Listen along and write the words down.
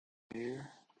Here.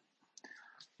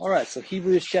 All right, so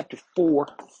Hebrews chapter 4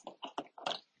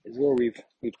 is where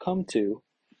we've come to,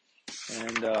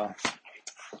 and let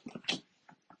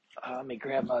me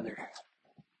grab my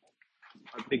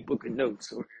big book of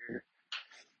notes over here.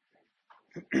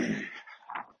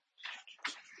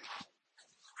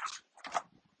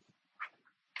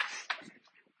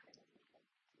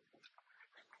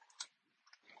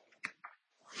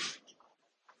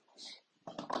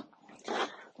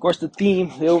 Of course,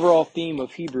 the overall theme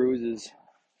of Hebrews is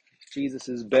Jesus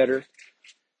is better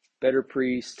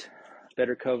priest,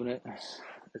 better covenant,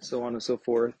 and so on and so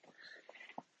forth.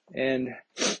 And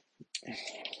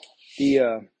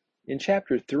in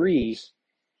chapter 3,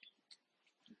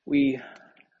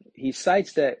 he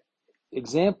cites that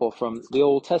example from the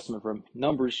Old Testament, from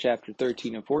Numbers chapter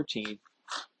 13 and 14,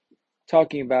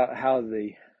 talking about how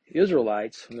the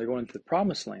Israelites, when they're going to the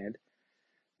Promised Land,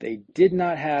 they didn't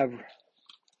have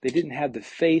the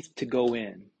faith to go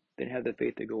in. They didn't have the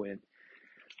faith to go in.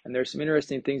 And there's some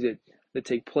interesting things that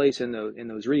take place in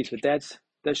those readings, but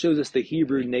that shows us the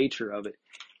Hebrew nature of it.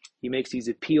 He makes these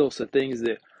appeals to things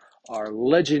that are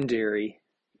legendary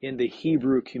in the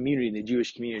Hebrew community, in the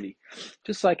Jewish community.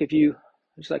 Just like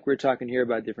we're talking here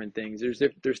about different things.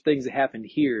 There's things that happen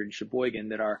here in Sheboygan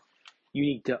that are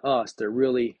unique to us, that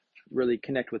really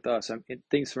connect with us.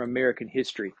 Things from American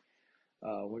history,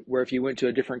 where if you went to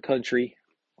a different country,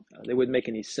 they wouldn't make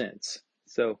any sense.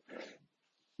 So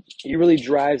he really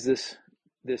drives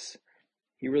this.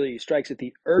 He really strikes at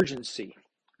the urgency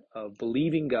of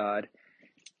believing God,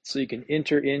 so you can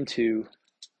enter into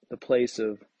the place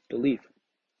of belief.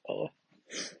 Oh,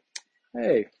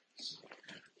 hey,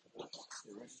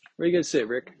 where you gonna sit,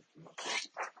 Rick?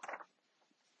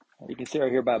 You can sit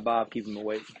right here by Bob, keep him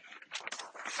awake.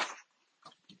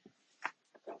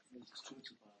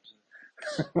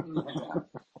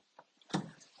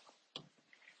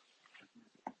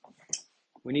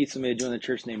 We need somebody to join the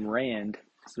church named Rand,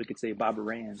 so we could say Baba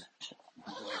Rand.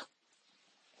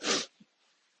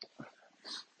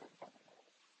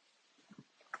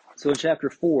 So in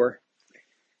chapter 4,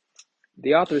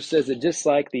 the author says that just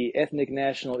like the ethnic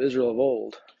national Israel of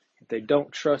old, if they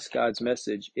don't trust God's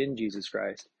message in Jesus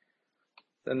Christ,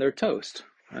 then they're toast.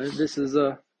 This is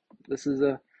a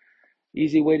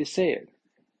easy way to say it.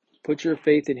 Put your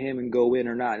faith in him and go in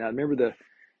or not. Now remember,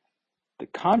 the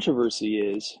controversy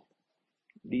is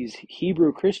these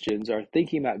Hebrew Christians are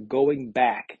thinking about going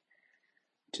back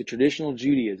to traditional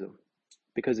Judaism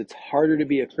because it's harder to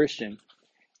be a Christian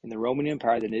in the Roman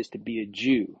Empire than it is to be a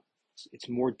Jew. It's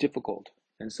more difficult.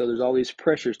 And so there's all these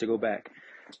pressures to go back.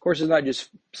 Of course, it's not just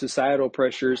societal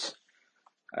pressures.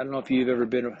 I don't know if you've ever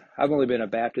been, I've only been a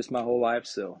Baptist my whole life,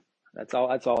 so that's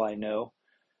all I know.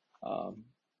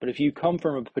 But if you come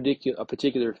from a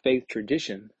particular faith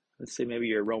tradition, let's say maybe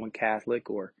you're a Roman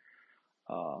Catholic, or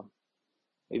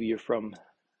maybe you're from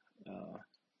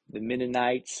the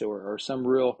Mennonites, or some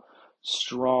real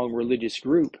strong religious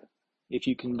group, if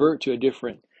you convert to a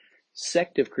different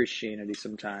sect of Christianity,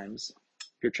 sometimes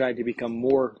if you're trying to become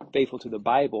more faithful to the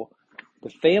Bible, the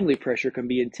family pressure can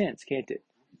be intense, can't it?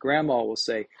 Grandma will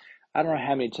say, I don't know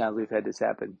how many times we've had this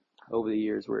happen over the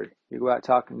years, where you go out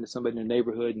talking to somebody in the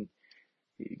neighborhood and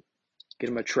you get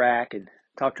them a tract and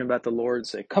talk to them about the Lord and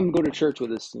say, come go to church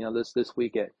with us, this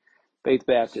week at Faith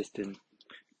Baptist, and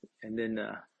then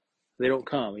they don't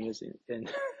come, and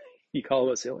you call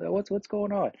us and say, well, what's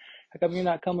going on? How come you're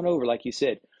not coming over like you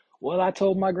said? Well, I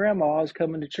told my grandma I was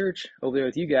coming to church over there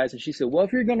with you guys, and she said, well,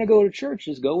 if you're going to go to church,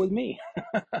 just go with me.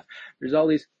 There's all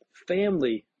these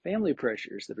family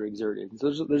pressures that are exerted. And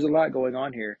so there's a lot going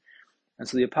on here. And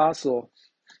so the apostle,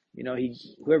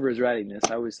 whoever is writing this,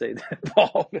 I always say that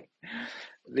Paul,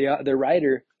 the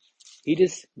writer, he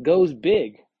just goes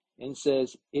big and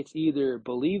says, it's either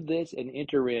believe this and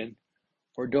enter in,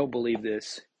 or don't believe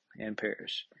this and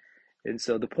perish. And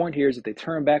so the point here is that they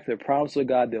turn back to the promise of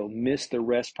God, they'll miss the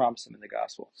rest promised them in the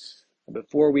gospel.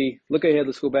 Before we look ahead,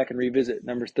 let's go back and revisit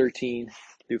Numbers 13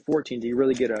 through 14 to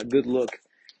really get a good look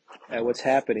at what's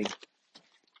happening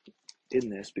in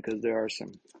this, because there are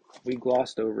some, we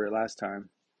glossed over it last time.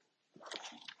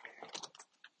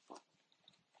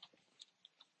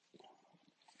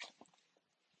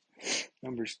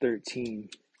 Numbers 13.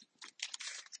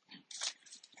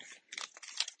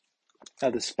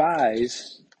 Now the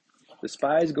spies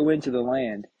go into the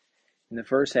land in the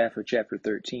first half of chapter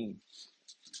 13.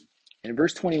 In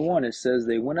verse 21, it says,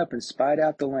 they went up and spied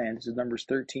out the land. This is Numbers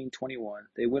 13:21.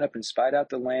 They went up and spied out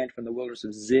the land from the wilderness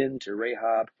of Zin to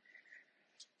Rahab,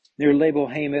 near Label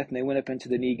Hamath, and they went up into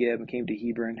the Negeb and came to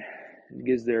Hebron. It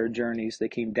gives their journeys. They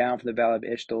came down from the valley of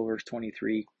Eshcol, verse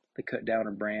 23. They cut down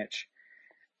a branch.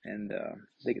 And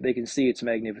they can see it's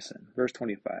magnificent. Verse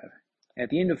 25. At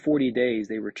the end of 40 days,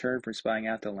 they returned from spying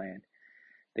out the land.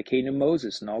 They came to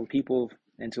Moses and all the people,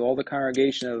 and to all the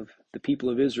congregation of the people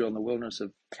of Israel in the wilderness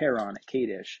of Paran at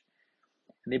Kadesh.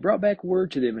 And they brought back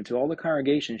word to them and to all the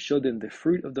congregation, and showed them the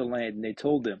fruit of the land. And they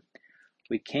told them,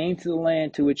 we came to the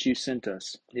land to which you sent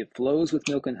us. It flows with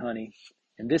milk and honey,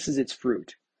 and this is its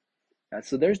fruit.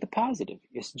 So there's the positive.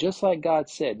 It's just like God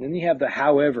said. Then you have the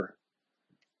however.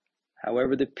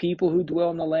 However, the people who dwell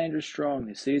in the land are strong.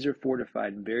 The cities are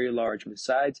fortified and very large.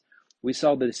 Besides, we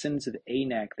saw the descendants of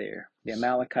Anak there. The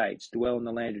Amalekites dwell in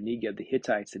the land of Negeb. The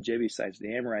Hittites, the Jebusites,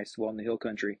 the Amorites dwell in the hill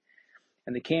country.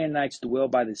 And the Canaanites dwell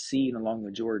by the sea and along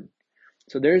the Jordan.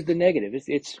 So there's the negative.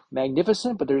 It's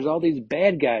magnificent, but there's all these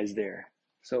bad guys there.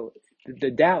 So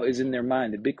the doubt is in their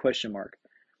mind, the big question mark.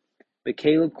 But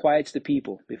Caleb quiets the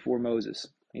people before Moses.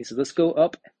 He says, let's go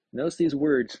up. Notice these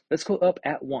words. Let's go up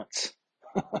at once.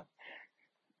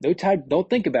 No time. Don't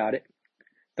think about it.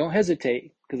 Don't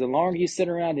hesitate, because the longer you sit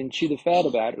around and chew the fat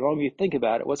about it, the longer you think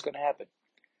about it, what's going to happen?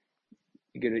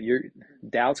 Your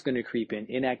doubt's going to creep in,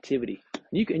 inactivity.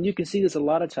 You can see this a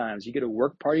lot of times. You get a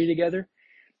work party together,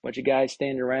 a bunch of guys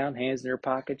standing around, hands in their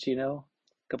pockets,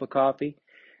 cup of coffee,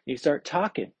 and you start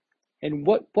talking. And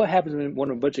what happens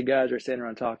when a bunch of guys are standing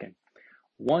around talking?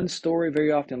 One story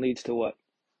very often leads to what?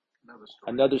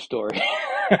 Another story.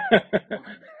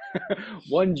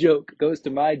 One joke goes to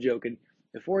my joke, and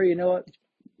before you know it,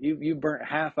 you burnt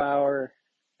half hour,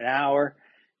 an hour.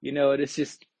 It's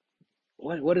just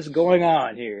what is going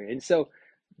on here? And so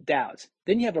doubts.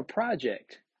 Then you have a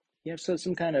project. You have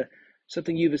some kind of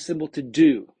something you've assembled to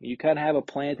do. You kind of have a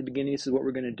plan at the beginning. This is what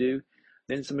we're going to do.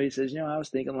 Then somebody says, I was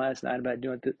thinking last night about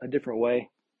doing it a different way.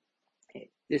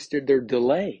 It's their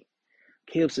delay.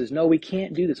 Caleb says, no, we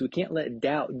can't do this. We can't let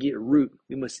doubt get root.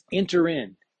 We must enter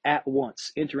in at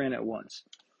once. Enter in at once.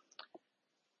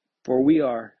 For we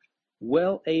are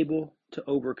well able to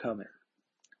overcome it.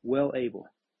 Well able.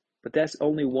 But that's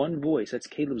only one voice. That's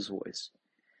Caleb's voice.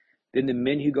 Then the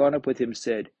men who gone up with him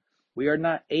said, we are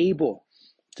not able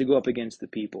to go up against the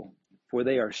people, for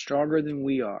they are stronger than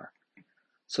we are.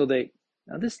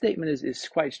 Now this statement is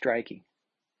quite striking.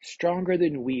 Stronger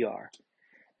than we are.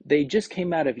 They just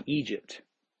came out of Egypt,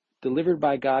 delivered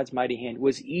by God's mighty hand.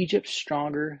 Was Egypt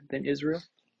stronger than Israel?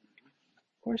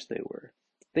 Of course they were.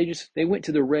 They went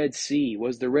to the Red Sea.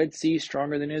 Was the Red Sea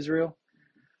stronger than Israel?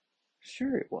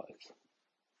 Sure it was.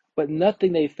 But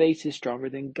nothing they face is stronger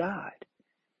than God.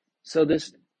 So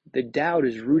the doubt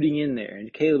is rooting in there.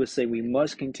 And Caleb is saying we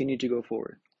must continue to go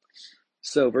forward.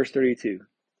 So verse 32.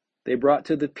 They brought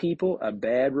to the people a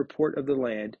bad report of the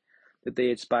land that they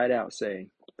had spied out,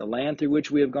 saying, the land through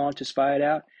which we have gone to spy it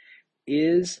out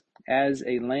is as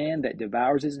a land that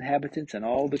devours its inhabitants, and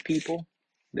all the people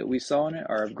that we saw in it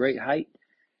are of great height.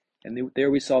 And there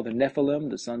we saw the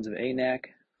Nephilim, the sons of Anak,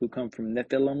 who come from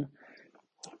Nephilim.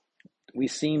 We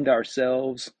seemed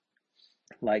ourselves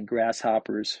like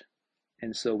grasshoppers,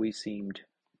 and so we seemed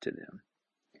to them.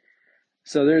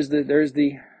 So there's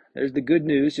the good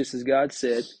news, just as God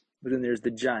said, but then there's the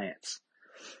giants.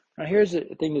 Now here's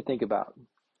a thing to think about.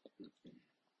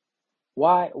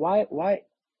 Why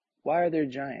are there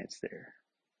giants there?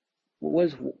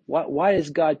 Why does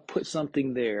God put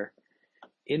something there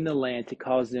in the land to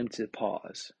cause them to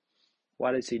pause?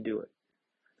 Why does he do it?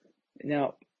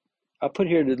 Now, I put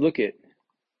here to look at,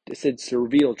 it said to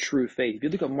reveal true faith. If you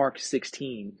look at Mark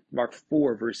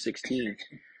 4, verse 16,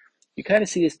 you kind of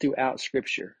see this throughout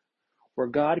Scripture, where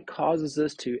God causes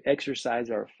us to exercise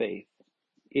our faith.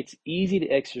 It's easy to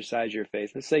exercise your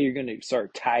faith. Let's say you're going to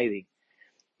start tithing.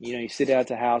 You sit out at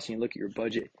the house and you look at your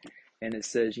budget, and it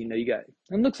says, it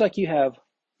looks like you have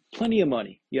plenty of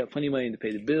money. You have plenty of money to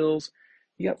pay the bills.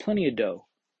 You got plenty of dough.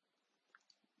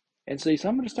 And so you say,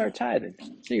 I'm going to start tithing.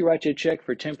 So you write you a check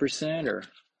for 10% or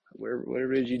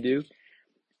whatever it is you do.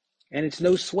 And it's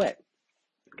no sweat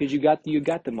because you got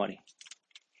the money.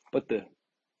 But the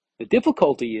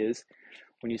difficulty is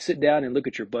when you sit down and look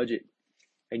at your budget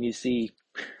and you see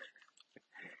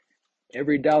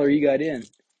every dollar you got in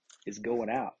is going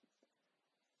out.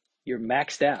 You're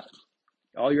maxed out.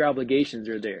 All your obligations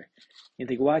are there. You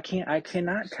think, well, I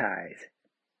cannot tithe.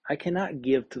 I cannot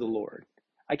give to the Lord.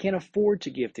 I can't afford to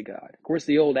give to God. Of course,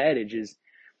 the old adage is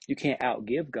you can't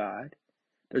outgive God.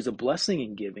 There's a blessing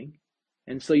in giving.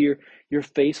 And so you're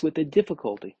faced with a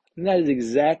difficulty. And that is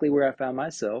exactly where I found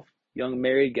myself, young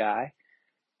married guy,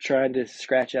 trying to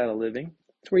scratch out a living.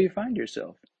 It's where you find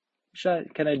yourself.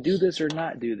 Can I do this or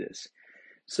not do this?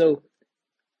 So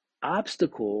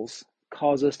obstacles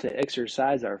cause us to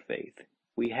exercise our faith.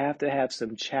 We have to have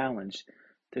some challenge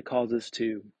to cause us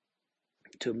to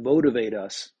motivate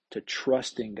us to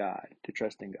trust in God, to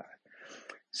trust in God.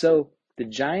 So the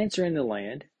giants are in the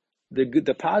land.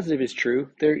 The positive is true.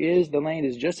 The land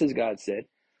is just as God said,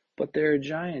 but there are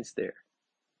giants there.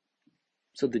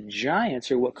 So the giants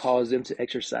are what cause them to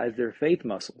exercise their faith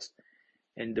muscles.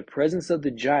 And the presence of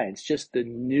the giants, just the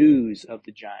news of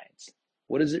the giants,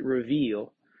 what does it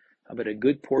reveal about a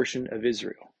good portion of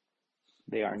Israel?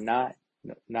 They are not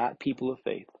people of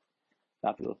faith.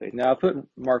 Not people of faith. Now I put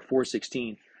Mark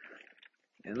 4:16,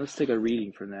 and let's take a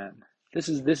reading from that. This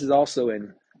is also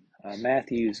in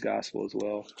Matthew's gospel as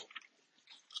well.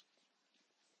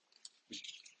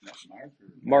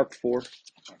 Mark 4.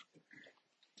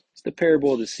 It's the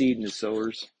parable of the seed and the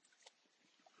sowers,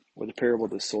 or the parable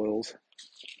of the soils.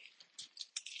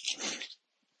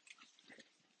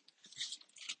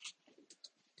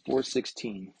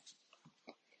 4:16.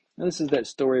 Now this is that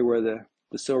story where the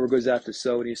sower goes out to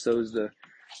sow, and he sows the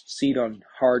seed on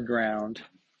hard ground,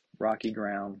 rocky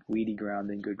ground, weedy ground,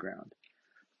 then good ground.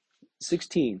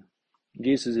 16.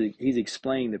 Jesus he's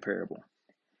explaining the parable.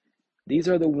 These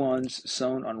are the ones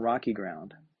sown on rocky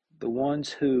ground, the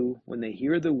ones who, when they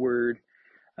hear the word,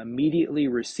 immediately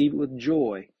receive it with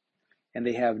joy, and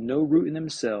they have no root in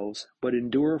themselves, but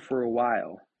endure for a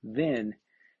while. Then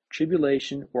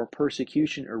tribulation or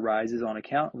persecution arises on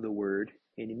account of the word,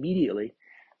 and immediately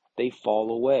they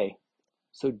fall away.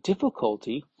 So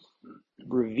difficulty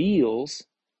reveals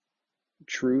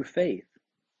true faith.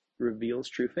 Reveals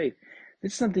true faith.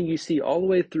 This is something you see all the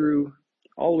way through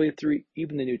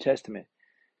even the New Testament.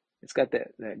 It's got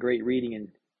that great reading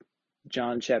in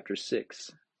John chapter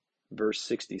 6, verse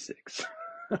 66,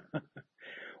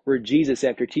 where Jesus,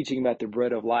 after teaching about the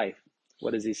bread of life,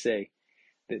 what does he say?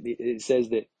 It says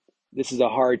that this is a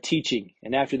hard teaching,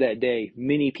 and after that day,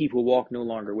 many people walk no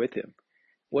longer with him.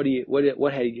 What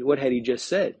had he just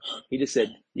said? He just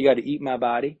said, you got to eat my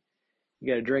body, you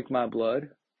got to drink my blood,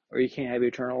 or you can't have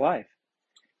eternal life.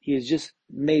 He has just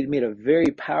made a very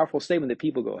powerful statement that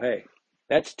people go, hey,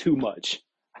 that's too much.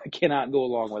 I cannot go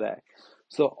along with that.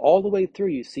 So all the way through,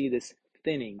 you see this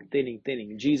thinning.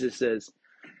 Jesus says,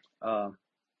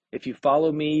 if you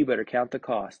follow me, you better count the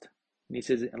cost. And he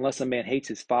says, unless a man hates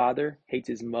his father, hates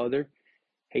his mother,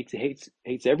 hates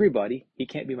everybody, he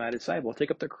can't be my disciple.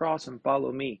 Take up the cross and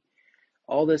follow me.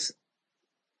 All these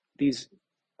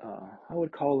I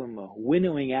would call them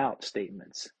winnowing out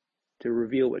statements to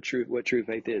reveal what true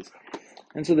faith is.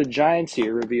 And so the giants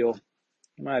here reveal,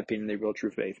 in my opinion, they reveal true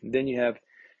faith. And then you have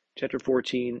chapter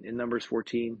 14, in Numbers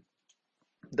 14,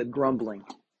 the grumbling.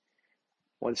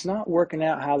 Well, it's not working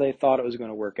out how they thought it was going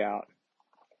to work out.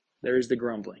 There's the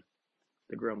grumbling.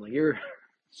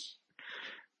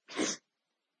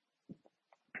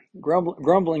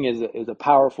 Grumbling is a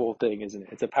powerful thing, isn't it?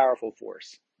 It's a powerful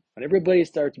force. When everybody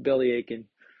starts belly aching,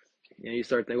 you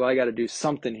start thinking, well, I got to do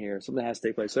something here. Something has to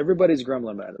take place. So everybody's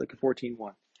grumbling about it. Look at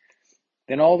 14:1.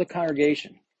 Then all the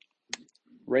congregation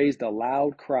raised a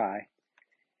loud cry,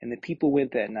 and the people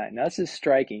went that night. Now, this is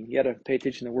striking. You got to pay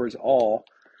attention to the words all.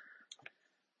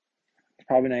 It's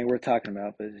probably not worth talking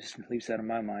about, but it just leaves that in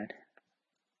my mind.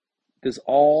 Does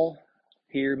all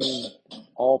here mean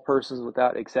all persons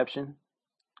without exception?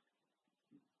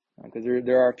 Because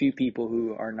there are a few people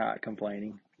who are not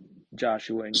complaining,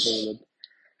 Joshua and Caleb,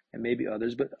 and maybe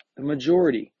others, but the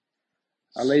majority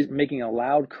are making a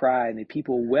loud cry, and the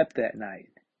people wept that night.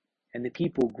 And the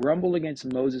people grumbled against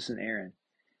Moses and Aaron.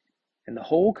 And the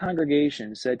whole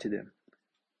congregation said to them,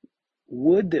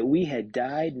 would that we had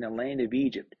died in the land of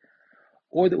Egypt,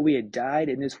 or that we had died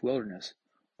in this wilderness.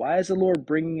 Why is the Lord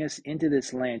bringing us into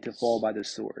this land to fall by the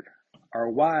sword? Our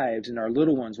wives and our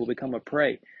little ones will become a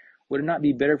prey. Would it not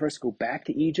be better for us to go back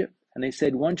to Egypt? And they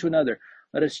said one to another,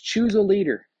 let us choose a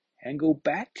leader and go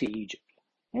back to Egypt.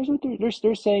 Here's what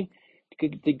they're saying.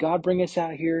 Did God bring us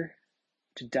out here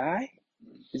to die?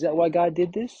 Is that why God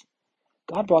did this?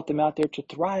 God brought them out there to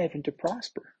thrive and to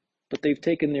prosper. But they've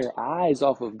taken their eyes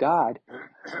off of God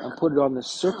and put it on the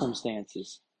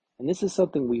circumstances. And this is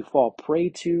something we fall prey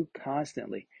to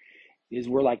constantly, is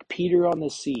we're like Peter on the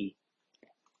sea.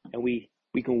 And we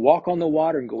can walk on the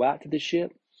water and go out to the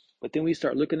ship, but then we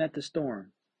start looking at the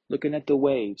storm, looking at the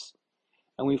waves,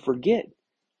 and we forget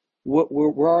what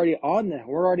we're already on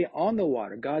the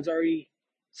water. God's already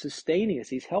sustaining us.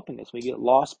 He's helping us. We get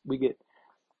lost. We get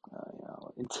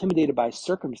intimidated by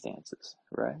circumstances,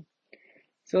 right?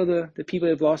 So the people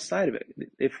have lost sight of it.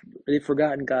 They've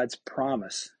forgotten God's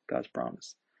promise.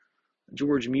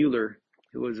 George Mueller,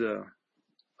 who was a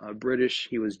British,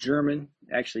 he was German.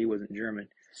 Actually, he wasn't German.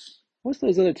 What's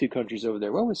those other two countries over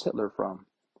there? Where was Hitler from?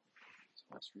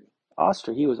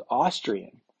 Austria. He was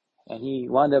Austrian, and he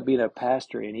wound up being a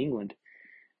pastor in England.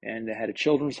 and they had a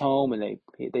children's home, and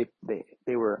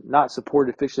they were not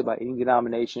supported officially by any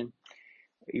denomination,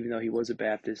 even though he was a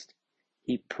Baptist.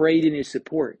 He prayed in his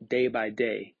support day by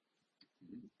day,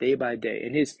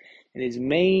 and his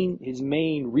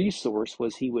main resource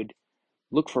was he would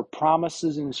look for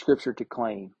promises in the Scripture to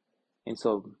claim. And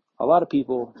so a lot of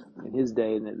people in his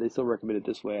day, and they still recommend it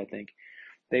this way, I think,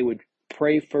 they would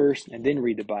pray first and then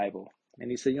read the Bible. And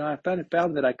he said, I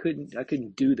found that I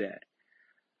couldn't do that.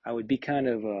 I would be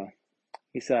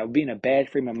he said, I would be in a bad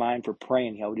frame of mind for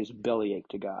praying. I would just bellyache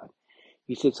to God.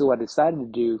 He said, so what I decided to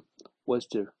do was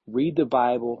to read the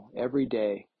Bible every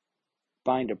day,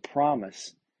 find a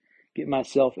promise, get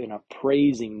myself in a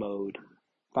praising mode,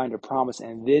 find a promise,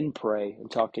 and then pray and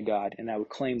talk to God. And I would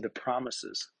claim the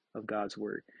promises of God's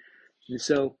word. And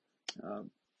so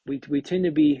we tend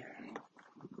to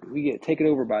we get taken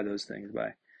over by those things,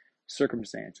 by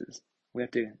circumstances. We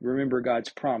have to remember God's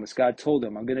promise. God told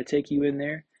them, I'm going to take you in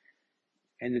there,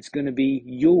 and it's going to be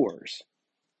yours.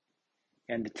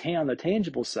 And on the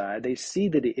tangible side, they see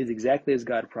that it is exactly as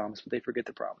God promised, but they forget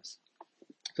the promise.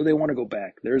 So they want to go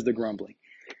back. There's the grumbling.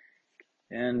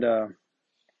 And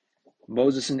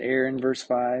Moses and Aaron, verse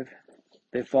 5,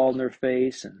 they fall on their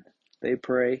face and they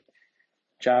pray.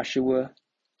 Joshua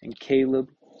and Caleb,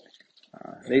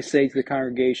 they say to the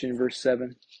congregation, verse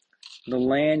 7, the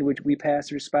land which we passed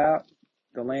through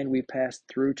the land we passed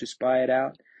through to spy it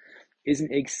out, is an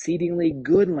exceedingly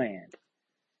good land.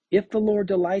 If the Lord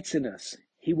delights in us,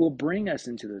 he will bring us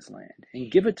into this land and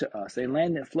give it to us, a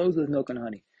land that flows with milk and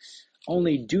honey.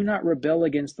 Only do not rebel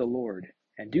against the Lord,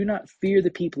 and do not fear the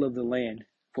people of the land,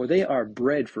 for they are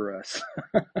bread for us.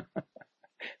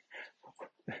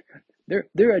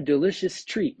 They're a delicious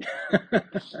treat.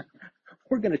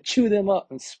 We're going to chew them up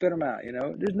and spit them out.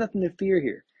 There's nothing to fear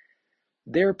here.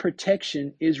 Their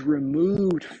protection is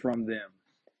removed from them,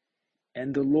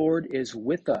 and the Lord is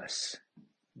with us.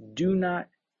 Do not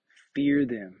fear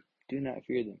them. Do not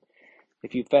fear them.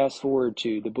 If you fast forward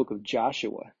to the book of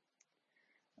Joshua,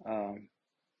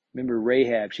 remember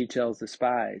Rahab, she tells the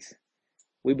spies,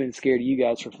 we've been scared of you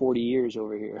guys for 40 years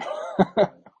over here.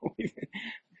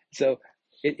 So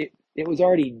it was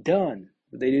already done,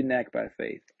 but they didn't act by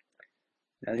faith.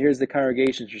 Now here's the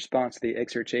congregation's response to the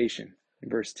exhortation in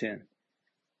verse 10.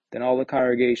 Then all the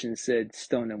congregation said,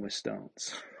 stone them with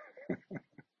stones.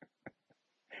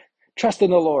 Trust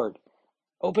in the Lord.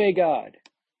 Obey God.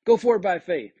 Go forward by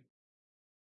faith.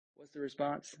 What's the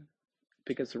response?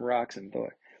 Pick up some rocks and throw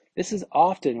it. This is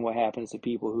often what happens to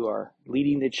people who are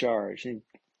leading the charge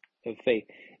of faith,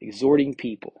 exhorting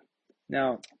people.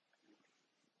 Now,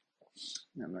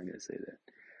 I'm not going to say that.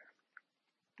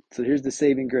 So here's the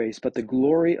saving grace. But the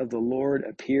glory of the Lord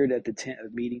appeared at the tent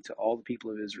of meeting to all the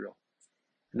people of Israel.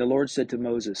 And the Lord said to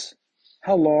Moses,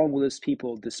 how long will this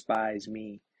people despise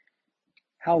me?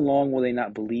 How long will they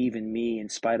not believe in me in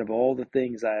spite of all the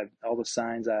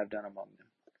signs I have done among them?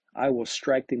 I will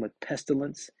strike them with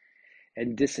pestilence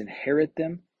and disinherit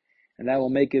them, and I will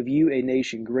make of you a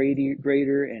nation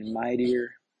greater and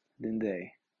mightier than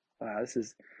they. Wow, this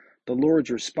is the Lord's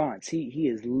response. He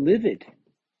is livid.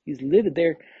 He's livid.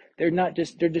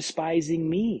 They're despising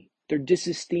me. They're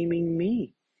disesteeming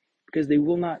me because they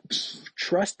will not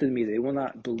trust in me. They will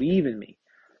not believe in me.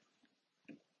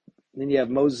 And then you have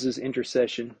Moses'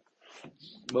 intercession.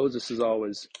 Moses is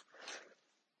always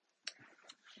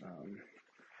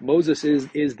Moses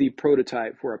is the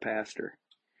prototype for a pastor.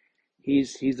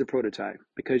 He's the prototype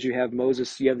because you have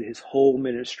Moses, you have his whole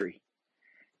ministry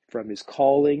from his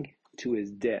calling to his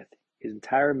death, his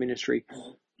entire ministry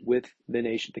with the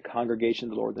nation, the congregation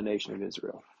of the Lord, the nation of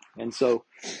Israel. And so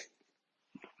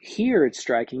here it's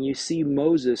striking. You see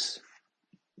Moses,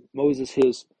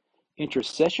 his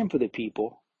intercession for the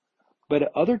people, but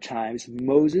at other times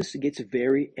Moses gets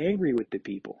very angry with the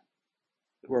people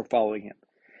who are following him.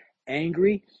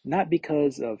 Angry not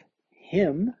because of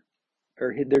him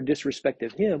or their disrespect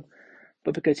of him,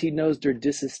 but because he knows they're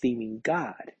disesteeming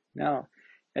God. Now,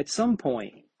 at some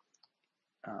point,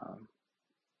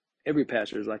 every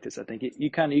pastor is like this. I think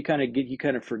you kind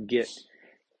of forget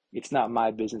it's not my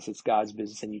business, it's God's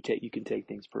business, and you can take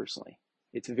things personally.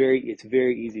 It's very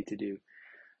easy to do.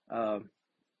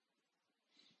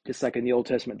 Just like in the Old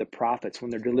Testament, the prophets,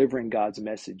 when they're delivering God's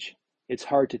message, it's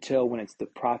hard to tell when it's the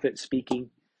prophet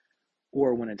speaking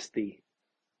or when it's the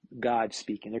God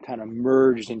speaking. They're kind of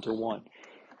merged into one.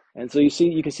 And so you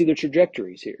can see the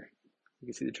trajectories here. You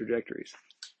can see the trajectories.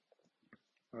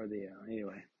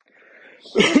 Anyway.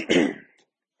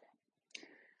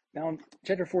 Now in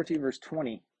chapter 14, verse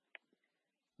 20,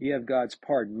 you have God's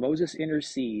pardon. Moses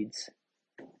intercedes.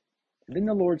 And then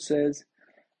the Lord says,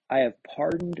 I have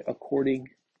pardoned according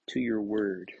to your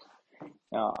word.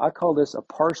 I call this a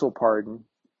partial pardon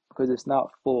because it's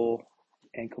not full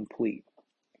and complete.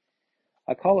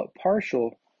 I call it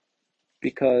partial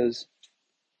because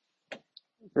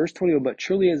verse 21, but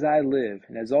truly as I live,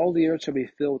 and as all the earth shall be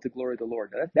filled with the glory of the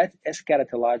Lord. That's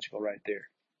eschatological right there.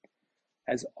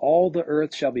 As all the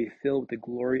earth shall be filled with the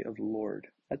glory of the Lord.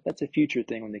 That's a future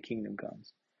thing when the kingdom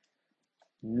comes.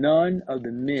 None of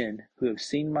the men who have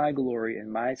seen my glory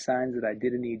and my signs that I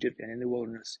did in Egypt and in the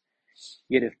wilderness,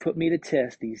 yet have put me to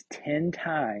test these 10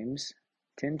 times.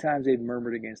 10 times they've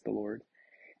murmured against the Lord,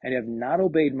 and have not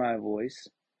obeyed my voice.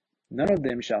 None of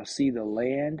them shall see the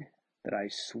land that I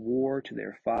swore to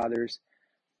their fathers.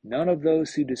 None of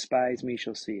those who despise me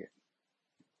shall see it.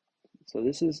 So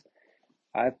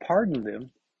I've pardoned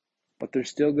them, but there's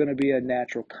still going to be a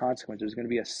natural consequence. There's going to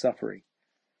be a suffering.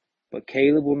 But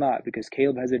Caleb will not, because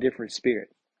Caleb has a different spirit.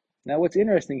 Now, what's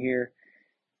interesting here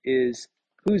is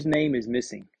whose name is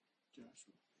missing?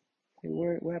 Hey,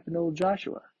 what happened to old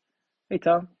Joshua? Hey,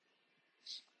 Tom.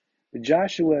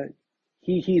 Joshua,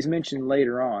 he's mentioned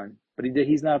later on, but he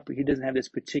doesn't have this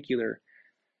particular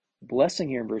blessing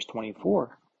here in verse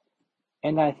 24.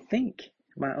 And I think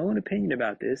my own opinion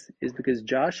about this is because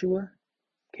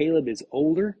Caleb is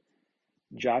older,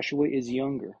 Joshua is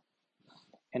younger.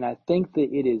 And I think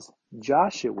that it is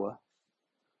Joshua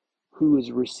who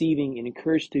is receiving and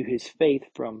encouraged through his faith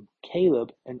from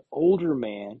Caleb, an older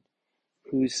man,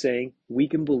 who's saying, we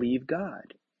can believe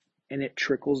God. And it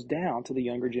trickles down to the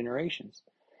younger generations.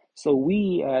 So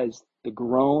we, as the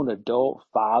grown adult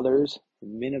fathers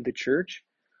and men of the church,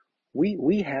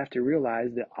 we have to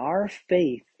realize that our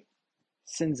faith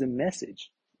sends a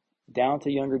message down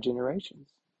to younger generations.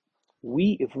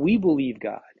 If we believe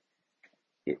God,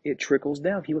 it trickles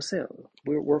down. People say,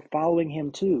 we're following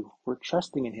him too. We're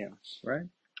trusting in him, right?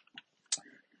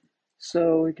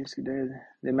 So we can see the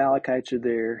Amalekites are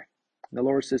there. The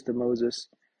Lord says to Moses,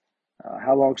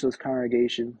 how long shall this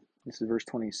congregation, this is verse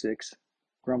 26,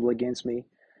 grumble against me?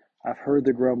 I've heard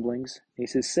the grumblings. He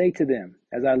says, say to them,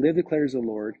 as I live declares the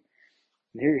Lord.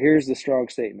 Here's the strong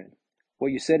statement.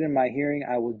 What you said in my hearing,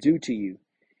 I will do to you.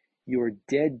 Your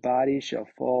dead bodies shall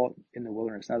fall in the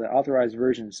wilderness. Now, the authorized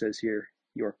version says here,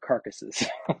 your carcasses.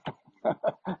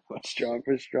 Much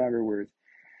stronger words.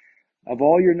 Of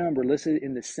all your number listed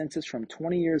in the census from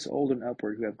 20 years old and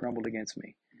upward who have grumbled against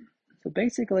me. So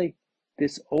basically,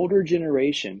 this older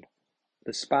generation,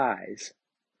 the spies,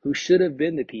 who should have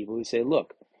been the people who say,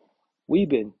 look, we've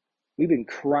been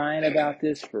crying about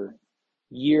this for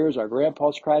years. Our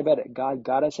grandpas cried about it. God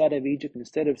got us out of Egypt.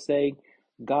 Instead of saying,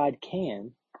 God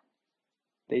can,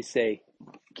 they say,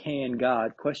 can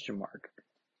God, ?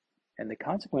 And the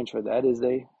consequence for that is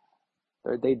they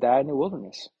die in the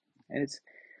wilderness. And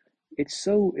it's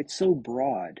so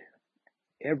broad.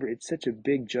 It's such a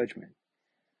big judgment.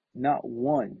 Not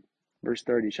one, verse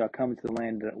 30, shall come into the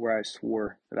land where I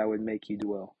swore that I would make you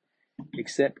dwell,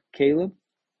 except Caleb,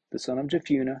 the son of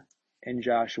Jephunneh, and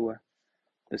Joshua,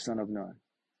 the son of Nun.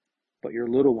 But your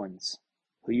little ones,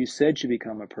 who you said should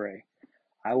become a prey,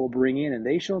 I will bring in, and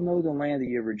they shall know the land that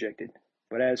you have rejected.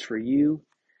 But as for you,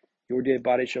 your dead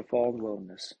body shall fall in the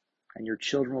wilderness, and your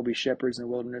children will be shepherds in the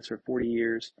wilderness for 40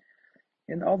 years.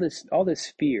 And all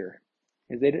this fear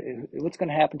is what's going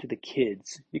to happen to the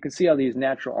kids. You can see how these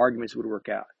natural arguments would work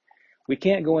out. We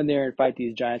can't go in there and fight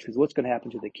these giants because what's going to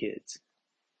happen to the kids?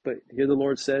 But here the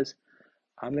Lord says,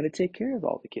 I'm going to take care of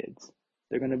all the kids.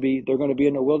 They're going to be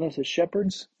in the wilderness as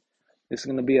shepherds. This is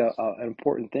going to be an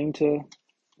important thing to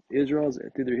Israel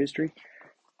through their history.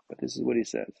 But this is what he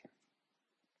says.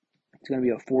 It's going to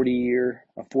be a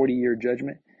 40-year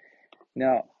judgment.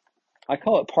 Now, I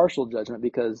call it partial judgment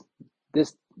because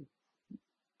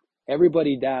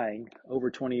everybody dying over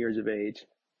 20 years of age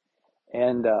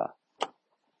and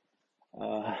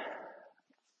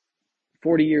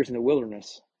 40 years in the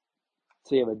wilderness.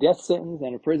 So you have a death sentence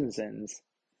and a prison sentence.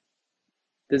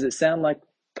 Does it sound like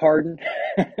pardon?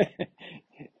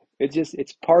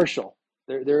 It's partial.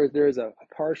 There is a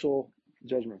partial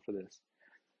judgment for this.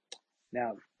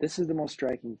 Now, this is the most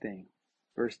striking thing.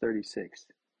 Verse 36.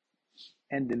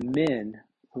 And the men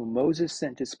whom Moses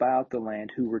sent to spy out the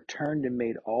land, who returned and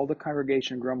made all the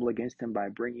congregation grumble against him by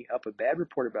bringing up a bad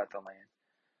report about the land,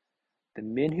 the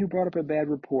men who brought up a bad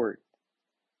report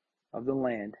of the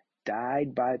land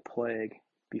died by plague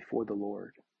before the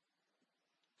Lord.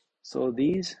 So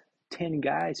these 10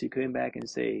 guys who came back and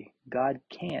say, God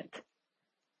can't,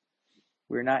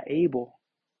 we're not able,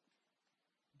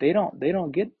 they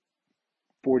don't get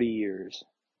 40 years.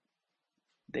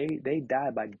 They die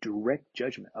by direct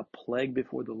judgment, a plague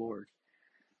before the Lord.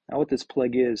 Now what this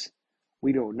plague is,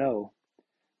 we don't know,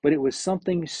 but it was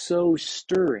something so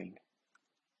stirring,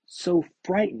 so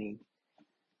frightening,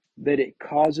 that it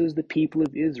causes the people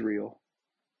of Israel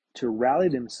to rally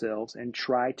themselves and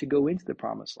try to go into the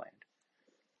promised land.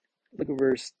 Look at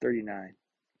verse 39.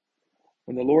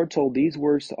 When the Lord told these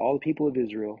words to all the people of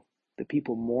Israel, the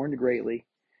people mourned greatly,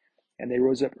 and they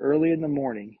rose up early in the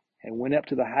morning and went up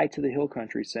to the heights of the hill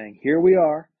country, saying, Here we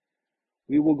are.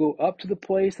 We will go up to the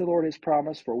place the Lord has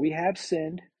promised, for we have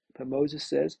sinned. But Moses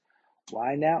says,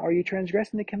 Why now are you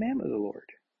transgressing the commandment of the Lord?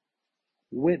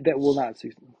 When that will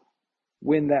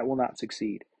not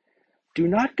succeed. Do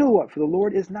not go up, for the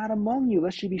Lord is not among you,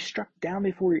 lest you be struck down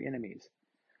before your enemies.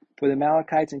 For the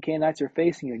Amalekites and Canaanites are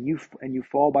facing you, and you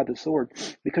fall by the sword,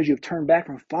 because you have turned back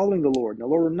from following the Lord. And the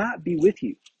Lord will not be with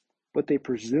you. But they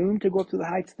presumed to go up to the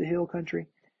heights of the hill country,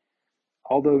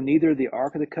 although neither the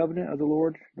ark of the covenant of the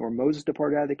Lord nor Moses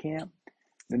departed out of the camp.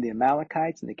 Then the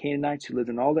Amalekites and the Canaanites who lived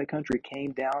in all that country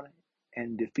came down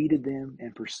and defeated them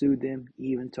and pursued them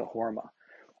even to Hormah.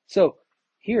 So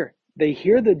here, they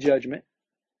hear the judgment.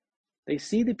 They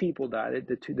see the people die,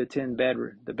 the 10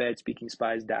 bad speaking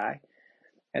spies die,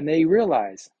 and they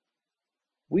realize,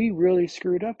 we really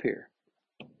screwed up here.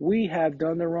 We have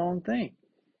done the wrong thing.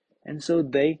 And so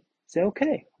they say,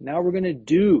 okay, now we're going to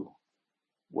do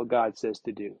what God says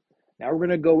to do. Now we're going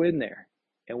to go in there.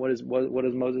 And what does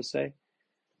Moses say?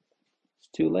 It's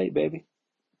too late, baby.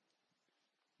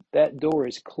 That door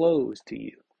is closed to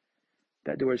you.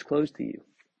 That door is closed to you.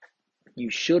 You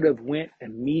should have went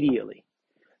immediately.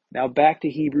 Now back to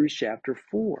Hebrews chapter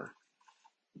 4,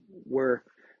 where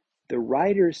the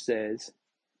writer says,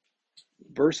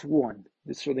 verse 1,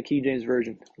 this is from the King James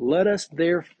Version, let us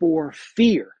therefore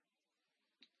fear.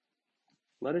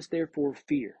 Let us therefore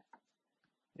fear.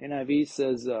 NIV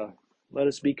says, let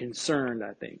us be concerned,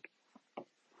 I think.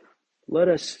 Let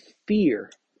us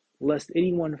fear lest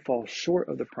anyone fall short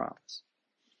of the promise.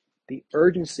 The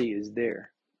urgency is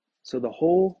there. So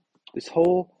this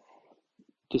whole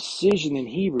decision in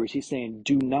Hebrews, he's saying,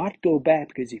 do not go back,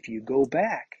 because if you go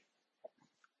back,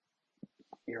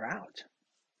 you're out.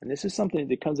 And this is something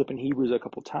that comes up in Hebrews a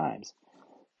couple times,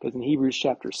 because in Hebrews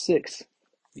chapter 6,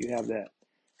 you have that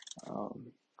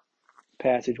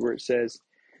passage where it says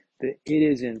that it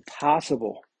is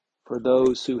impossible for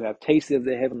those who have tasted of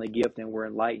the heavenly gift and were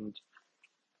enlightened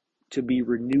to be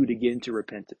renewed again to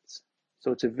repentance.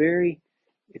 So it's a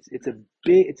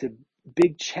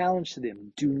big challenge to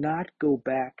them. Do not go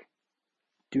back.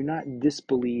 Do not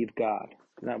disbelieve God.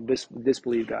 Do not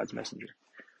disbelieve God's messenger.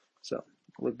 So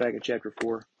look back at chapter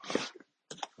 4,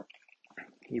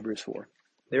 Hebrews 4.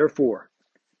 Therefore,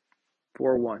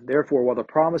 4:1. Therefore, while the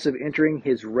promise of entering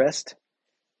his rest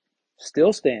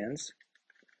still stands,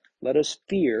 let us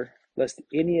fear lest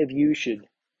any of you should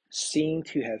seem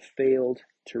to have failed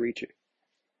to reach it.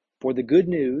 For the good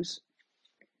news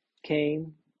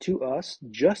came to us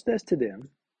just as to them,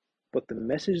 but the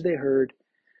message they heard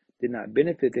did not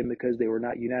benefit them because they were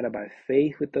not united by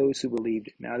faith with those who believed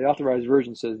it. Now, the Authorized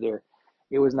Version says there,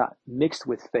 it was not mixed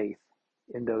with faith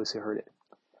in those who heard it.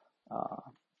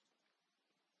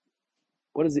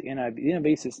 What is the NIV? The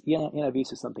NIV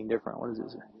says something different. What is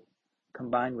it?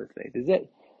 Combined with faith.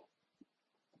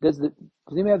 Does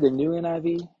anybody have the new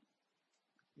NIV?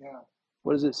 Yeah.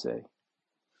 What does it say? Does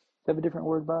it have a different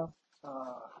word, Bob?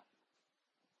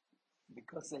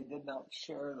 Because they did not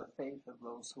share the faith of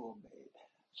those who obeyed.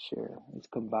 Sure, it's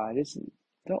combined. It's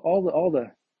the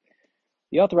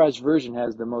Authorized Version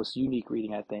has the most unique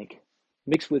reading, I think.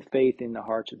 Mixed with faith in the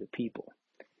hearts of the people,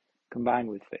 combined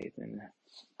with faith, and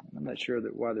I'm not sure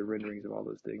why the renderings of all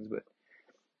those things, but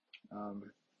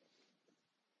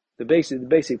the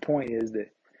basic point is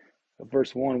that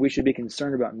verse 1, we should be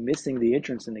concerned about missing the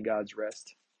entrance into God's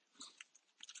rest.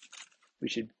 We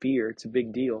should fear. It's a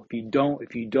big deal.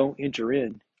 If you don't enter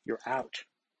in, you're out.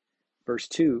 Verse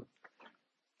 2,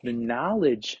 the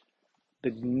knowledge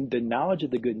of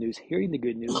the good news, hearing the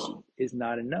good news, is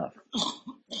not enough.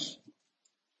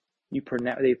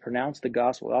 They pronounce the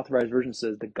gospel. The Authorized Version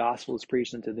says the gospel is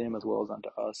preached unto them as well as unto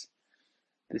us.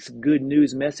 This good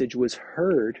news message was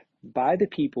heard by the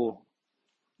people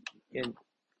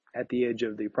at the edge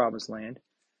of the promised land.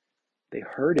 They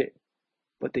heard it,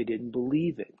 but they didn't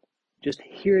believe it. Just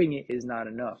hearing it is not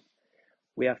enough.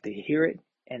 We have to hear it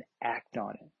and act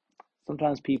on it.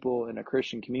 Sometimes people in a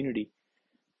Christian community,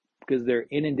 because they're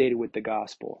inundated with the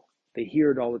gospel, they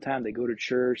hear it all the time. They go to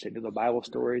church, they do the Bible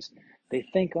stories. They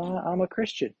think, oh, I'm a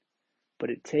Christian. But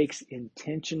it takes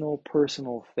intentional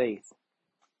personal faith.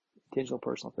 Intentional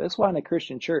personal faith. That's why in a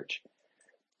Christian church,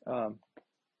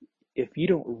 if you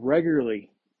don't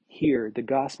regularly hear the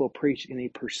gospel preached in a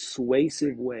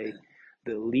persuasive way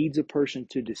that leads a person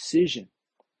to decision,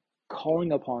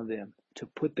 calling upon them to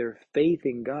put their faith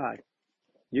in God,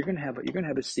 you're gonna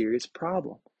have a serious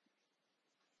problem.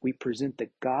 we present the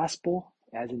gospel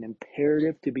as an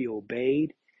imperative to be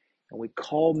obeyed, and we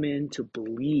call men to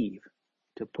believe,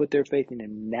 to put their faith in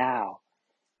him now.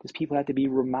 Because people have to be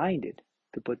reminded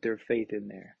to put their faith in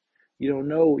there. You don't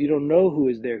know who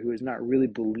is there who is not really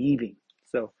believing.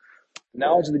 So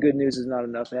knowledge of the good news is not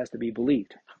enough. It has to be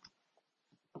believed.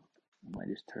 I might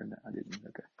just turn that. I didn't.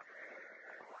 Okay.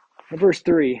 Now, verse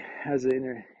 3 has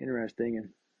an interesting. And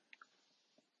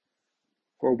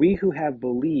for we who have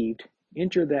believed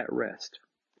enter that rest.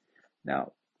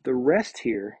 Now, the rest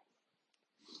here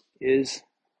is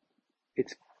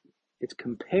it's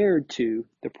compared to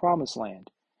the promised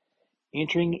land,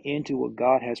 entering into what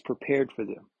God has prepared for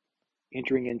them,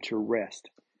 entering into rest.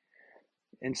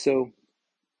 And so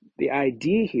the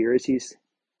idea here is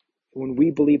when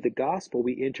we believe the gospel,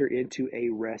 we enter into a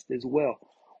rest as well.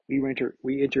 We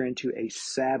enter into a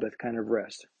Sabbath kind of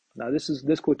rest. Now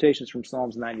this quotation is from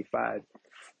Psalms 95,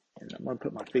 and I'm going to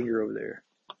put my finger over there.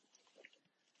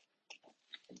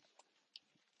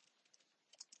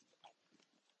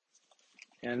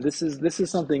 And this is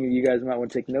something you guys might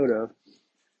want to take note of.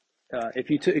 If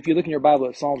you look in your Bible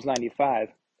at Psalms 95,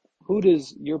 who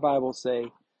does your Bible say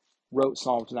wrote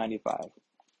Psalms 95?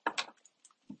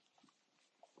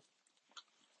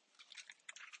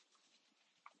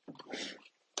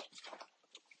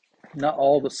 Not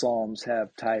all the Psalms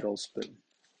have titles, but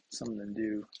some of them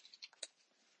do.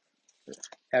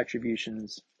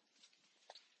 Attributions.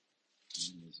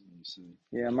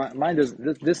 Yeah, mine does.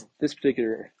 This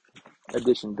particular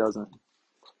edition doesn't.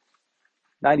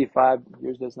 95,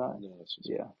 yours does not? No,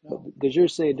 yeah. But does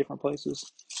yours say in different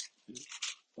places?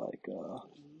 Like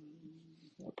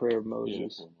a prayer of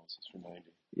Moses.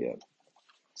 Yeah.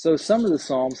 So some of the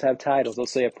Psalms have titles. They'll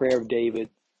say a prayer of David,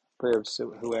 prayer of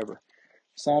whoever.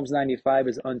 Psalms 95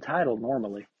 is untitled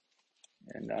normally.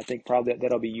 And I think probably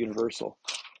that'll be universal.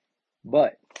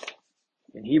 But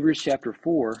in Hebrews chapter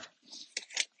 4,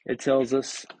 it tells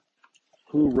us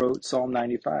who wrote Psalm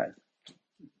 95.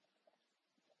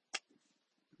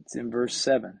 It's in verse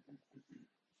 7.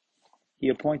 He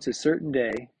appoints a certain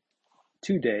day,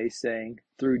 2 days, saying,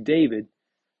 through David,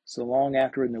 so long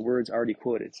after in the words already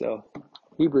quoted. So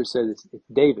Hebrews says it's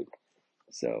David.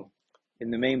 So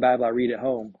in the main Bible I read at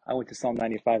home, I went to Psalm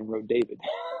 95 and wrote David,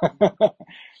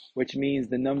 which means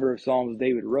the number of Psalms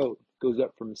David wrote goes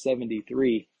up from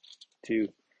 73 to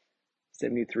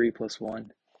 73 plus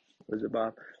 1. What is it,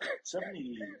 Bob?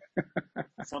 70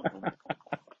 something.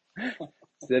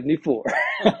 74.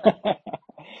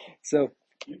 So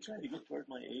you trying to get toward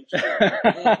my age?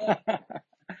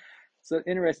 So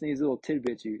interesting, these little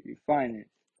tidbits you find it.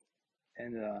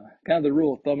 And kind of the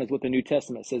rule of thumb is what the New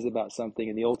Testament says about something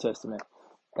in the Old Testament.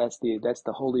 That's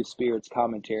the Holy Spirit's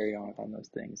commentary on those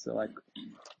things. So like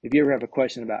if you ever have a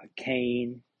question about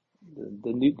Cain,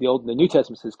 the New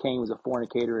Testament says Cain was a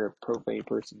fornicator or a profane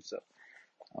person, so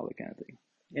all that kind of thing.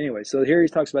 Anyway, so here he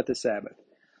talks about the Sabbath.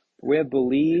 We have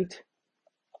believed,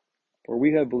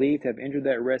 have entered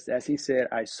that rest, as he said,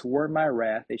 I swore in my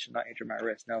wrath, they should not enter my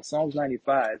rest. Now, Psalms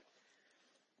 95,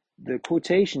 the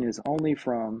quotation is only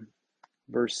from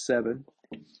verse 7,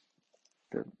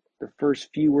 the first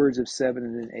few words of 7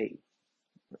 and then 8.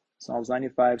 Psalms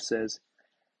 95 says,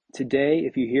 today,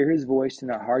 if you hear his voice, do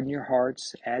not harden your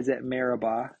hearts, as at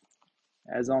Meribah,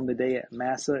 as on the day at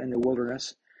Massah in the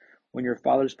wilderness, when your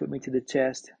fathers put me to the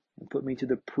test and put me to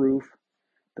the proof,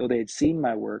 though they had seen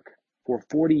my work. For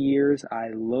 40 years I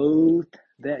loathed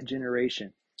that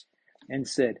generation and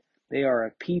said, they are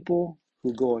a people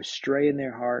who go astray in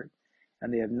their heart,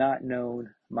 and they have not known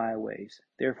my ways.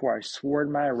 Therefore I swore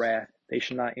in my wrath, they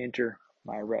shall not enter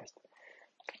my rest.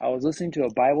 I was listening to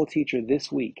a Bible teacher this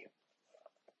week.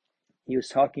 He was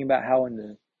talking about how in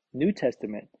the New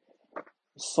Testament,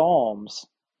 Psalms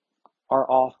are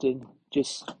often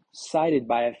just cited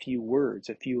by a few words,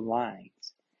 a few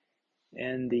lines.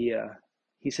 And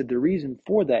he said the reason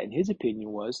for that, in his opinion,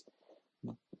 was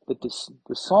that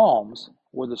the Psalms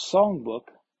were the songbook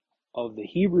of the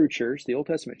Hebrew church, the Old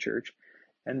Testament church,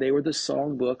 and they were the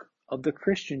songbook of the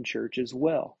Christian church as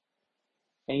well.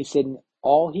 And he said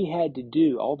all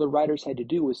the writers had to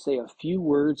do was say a few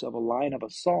words of a line of a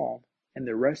psalm, and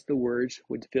the rest of the words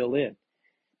would fill in.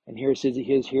 And here's his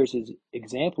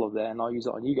example of that, and I'll use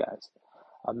it on you guys.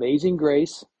 Amazing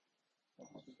grace,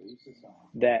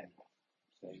 that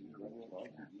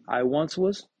I once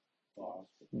was,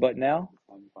 but now.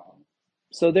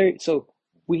 So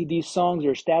these songs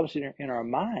are established in our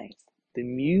minds, the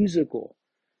musical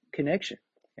connection.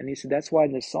 And he said that's why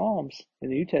in the Psalms, in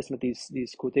the New Testament,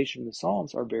 these quotations in the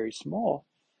Psalms are very small,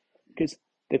 because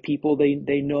the people,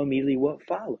 they know immediately what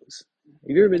follows.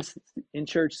 Have you ever been in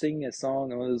church singing a song,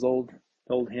 one of those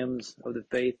old hymns of the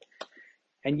faith,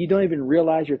 and you don't even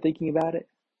realize you're thinking about it.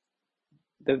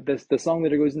 The song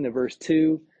that goes into verse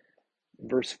 2,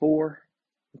 verse 4,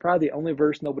 probably the only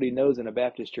verse nobody knows in a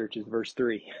Baptist church is verse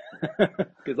 3.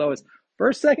 Because always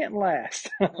first, second, and last.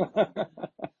 The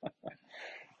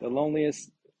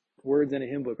loneliest words in a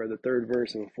hymn book are the third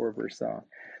verse of a 4-verse song.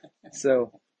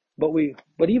 So,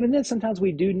 but even then, sometimes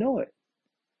we do know it.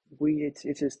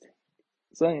 It's just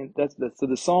so so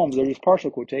the Psalms are just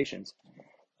partial quotations,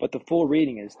 but the full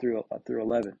reading is through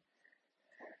 11.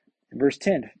 In verse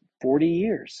 10, 40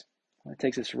 years. That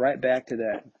takes us right back to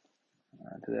that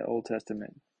Old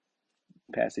Testament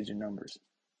passage in Numbers.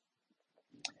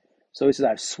 So he says,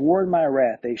 I've sworn my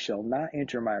wrath, they shall not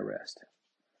enter my rest.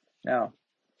 Now,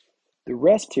 the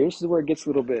rest here, this is where it gets a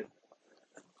little bit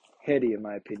heady, in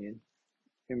my opinion,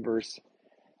 in verse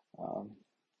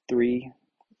 3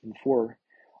 and 4.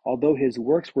 Although his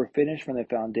works were finished from the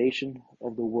foundation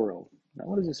of the world. Now,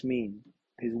 what does this mean?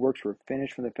 His works were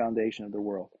finished from the foundation of the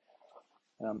world.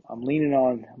 I'm leaning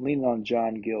on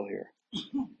John Gill here.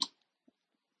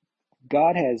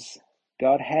 God has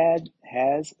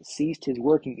ceased his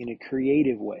working in a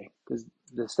creative way, because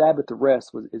the Sabbath rest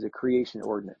is a creation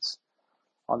ordinance.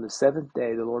 On the seventh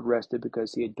day, the Lord rested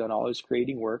because he had done all his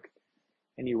creating work,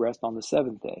 and he rested on the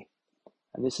seventh day.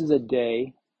 And this is a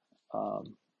day,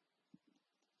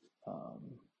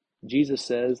 Jesus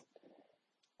says,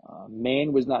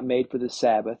 man was not made for the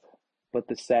Sabbath, but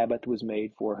the Sabbath was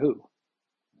made for who?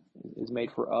 It is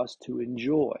made for us to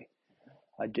enjoy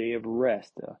a day of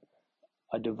rest,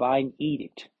 a divine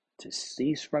edict to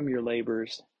cease from your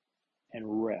labors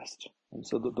and rest. And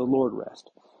so the Lord rests.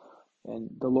 And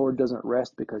the Lord doesn't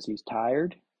rest because he's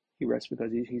tired. He rests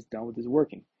because he's done with his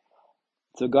working.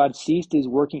 So God ceased his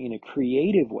working in a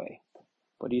creative way,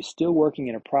 but he's still working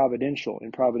in providential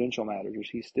matters, which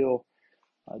he's still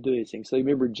doing these things. So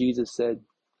remember Jesus said,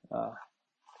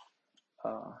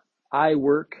 I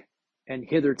work, and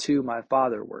hitherto my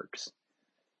Father works.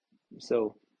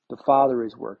 So the Father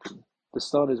is working. The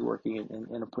Son is working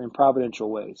in providential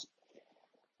ways.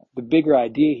 The bigger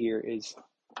idea here is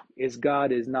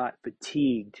God is not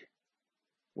fatigued.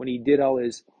 When he did all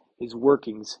his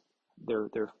workings,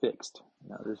 they're fixed.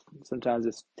 Now, sometimes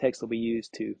this text will be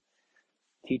used to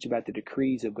teach about the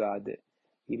decrees of God, that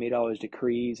he made all his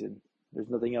decrees and there's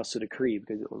nothing else to decree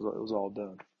because it was all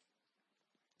done.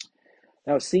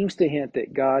 Now it seems to hint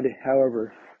that God,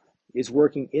 however, is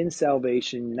working in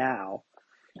salvation now.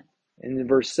 And in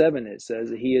verse 7 it says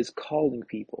that he is calling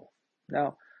people.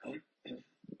 Now,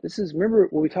 remember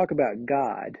when we talk about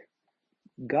God,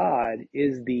 God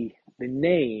is the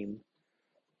name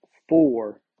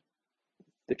for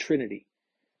the Trinity.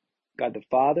 God the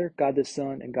Father, God the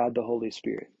Son, and God the Holy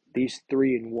Spirit. These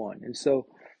three in one. And so,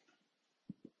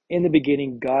 in the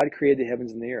beginning, God created the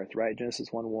heavens and the earth, right? Genesis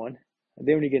 1:1. And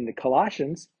then when you get into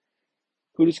Colossians,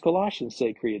 who does Colossians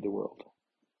say created the world?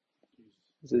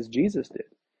 It says Jesus did.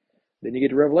 Then you get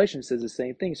to Revelation, it says the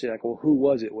same thing. So you're like, well, who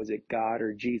was it? Was it God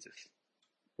or Jesus?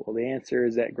 Well, the answer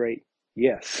is that great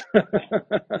yes.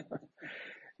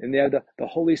 And they have the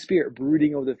Holy Spirit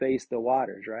brooding over the face of the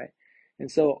waters, right?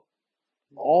 And so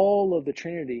all of the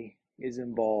Trinity is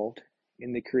involved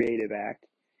in the creative act,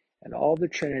 and all the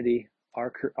Trinity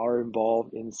are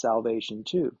involved in salvation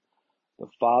too. The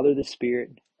Father, the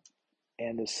Spirit,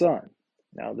 and the Son.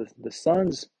 Now, the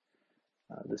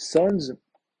Son's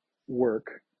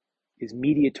work is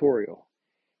mediatorial.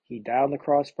 He died on the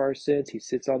cross for our sins. He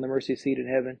sits on the mercy seat in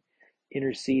heaven,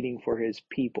 interceding for his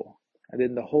people. And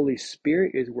then the Holy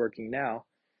Spirit is working now.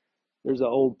 There's an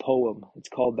old poem. It's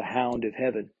called The Hound of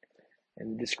Heaven.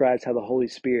 And it describes how the Holy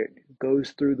Spirit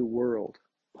goes through the world,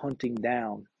 hunting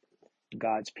down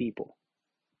God's people,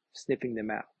 sniffing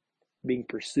them out, being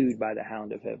pursued by the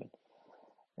Hound of Heaven.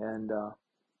 And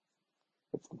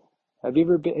have you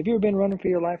ever been running for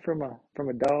your life from a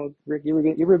dog, Rick? You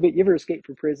ever escaped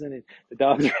from prison and the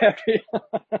dogs are after you?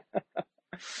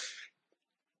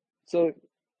 So,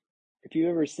 if you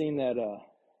ever seen that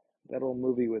old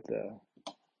movie with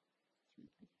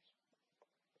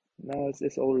no,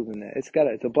 it's older than that. It's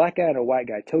a black guy and a white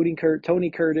guy, Tony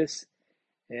Curtis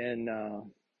and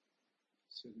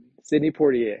Sidney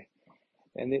Poitier,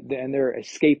 and they're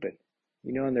escaping,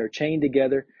 and they're chained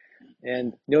together,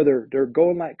 and they're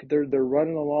going like they're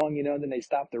running along, and then they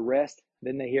stop to rest.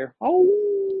 Then they hear oh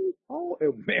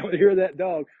man, when they hear that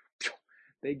dog,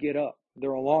 they get up.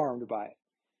 They're alarmed by it.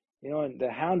 And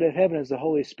the Hound of Heaven is the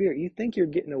Holy Spirit. You think you're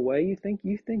getting away. You think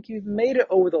you've made it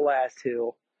over the last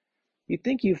hill. You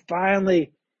think you've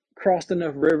finally crossed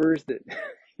enough rivers that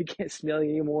you can't smell you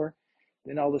anymore.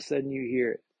 Then all of a sudden you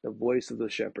hear it, the voice of the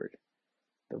shepherd,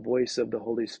 the voice of the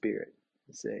Holy Spirit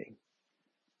saying,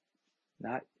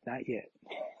 Not yet.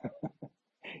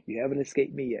 You haven't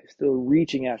escaped me yet. Still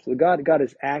reaching after God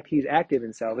is He's active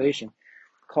in salvation,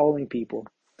 calling people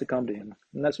to come to Him,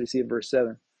 and that's what we see in verse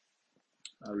 7.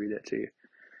 I'll read that to you.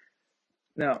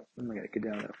 Now I'm not going to get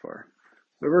down that far.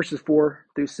 But verses 4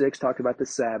 through 6 talk about the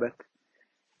Sabbath.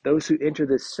 Those who enter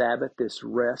this Sabbath, this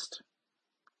rest,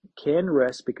 can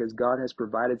rest because God has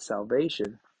provided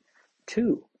salvation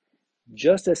too,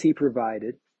 just as He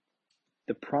provided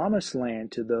the promised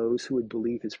land to those who would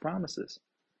believe His promises.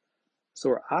 So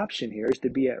our option here is to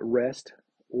be at rest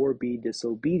or be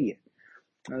disobedient.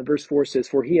 Verse 4 says,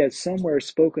 "For He has somewhere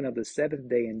spoken of the seventh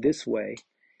day in this way,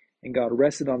 and God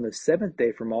rested on the seventh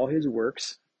day from all His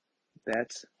works."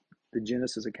 That's the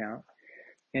Genesis account.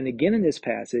 And again in this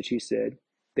passage, He said,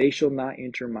 "They shall not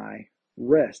enter my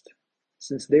rest."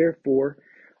 Since therefore,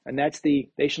 and that's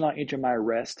they shall not enter my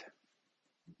rest,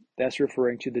 that's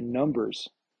referring to the numbers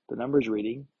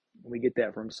reading. We get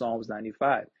that from Psalms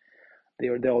 95.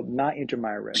 They'll not enter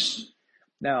my rest.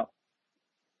 Now,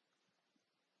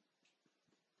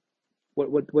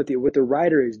 what the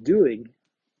writer is doing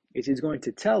is he's going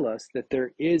to tell us that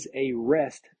there is a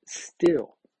rest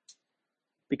still,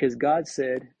 because God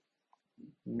said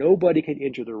nobody can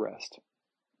enter the rest.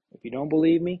 If you don't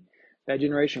believe me, that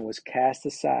generation was cast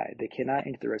aside. They cannot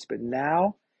enter the rest. But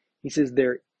now he says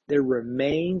there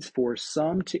remains for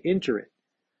some to enter it.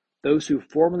 Those who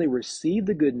formerly received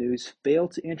the good news fail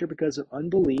to enter because of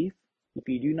unbelief. If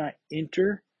you do not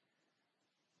enter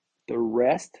the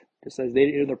rest, just as they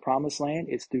didn't enter the promised land,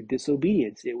 it's through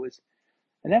disobedience.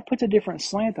 And that puts a different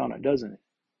slant on it, doesn't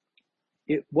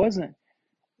it?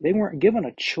 They weren't given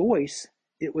a choice.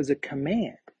 It was a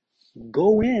command.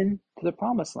 Go in to the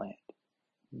promised land.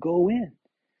 Go in.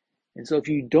 And so if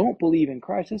you don't believe in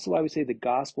Christ, this is why we say the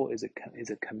gospel is a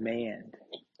command.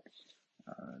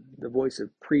 The voice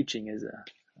of preaching is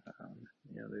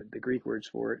the Greek words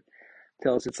for it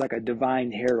tell us it's like a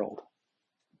divine herald.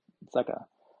 It's like a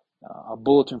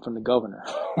bulletin from the governor.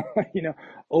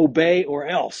 Obey or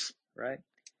else, right?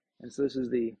 And so this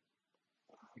is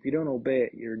if you don't obey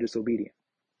it, you're disobedient.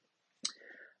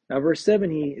 Now, verse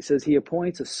 7, it says, He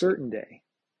appoints a certain day.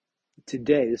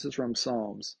 Today, this is from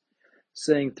Psalms,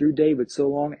 saying through David, so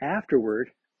long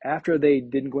afterward, after they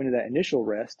didn't go into that initial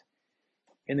rest,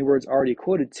 in the words already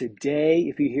quoted, today,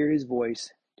 if you hear His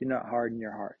voice, do not harden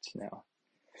your hearts. Now,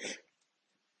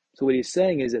 so what he's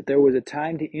saying is that there was a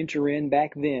time to enter in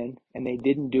back then, and they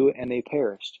didn't do it, and they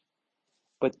perished.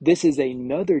 But this is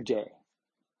another day.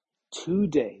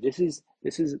 Today, this is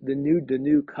the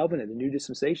new covenant, the new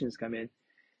dispensations come in.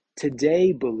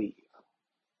 Today, believe.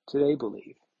 Today,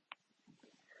 believe.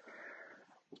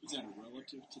 Is that a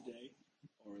relative today,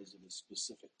 or is it a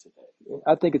specific today?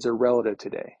 I think it's a relative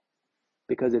today,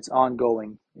 because it's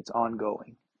ongoing. It's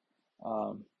ongoing.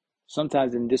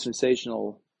 Sometimes in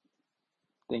dispensational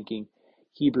thinking,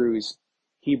 Hebrews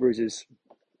is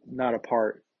not a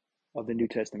part of the New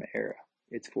Testament era.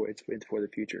 It's for the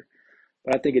future.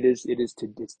 But I think it's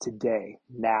today,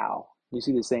 now. You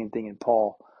see the same thing in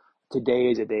Paul.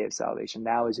 Today is a day of salvation.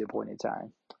 Now is the appointed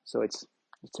time. So it's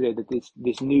today that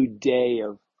this new day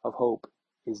of hope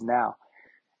is now.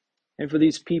 And for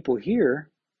these people here,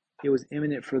 it was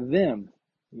imminent for them,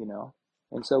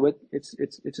 And so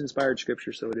it's inspired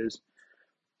scripture, so it is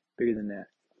bigger than that.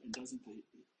 And doesn't the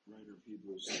writer of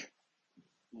Hebrews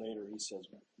later, he says,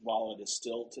 while it is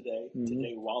still today,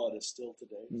 today while it is still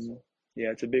today. So.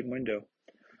 Yeah, it's a big window.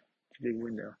 It's a big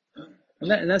window.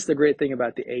 And that's the great thing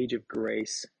about the age of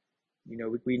grace.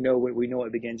 We know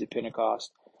it begins at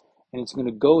Pentecost, and it's going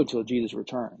to go until Jesus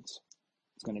returns.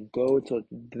 It's going to go until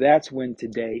that's when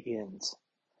today ends.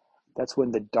 That's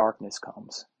when the darkness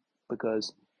comes.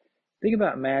 Because think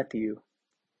about Matthew.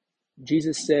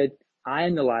 Jesus said, I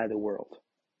am the light of the world.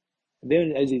 And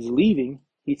then as he's leaving,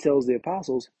 he tells the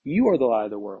apostles, you are the light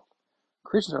of the world.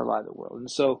 Christians are the light of the world. And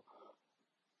so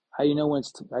how you know when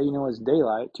it's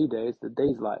daylight? 2 days, the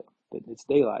day's light. It's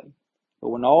daylight. But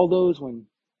when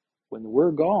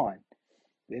we're gone,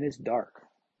 then it's dark.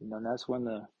 And that's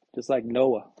when just like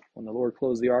Noah, when the Lord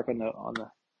closed the ark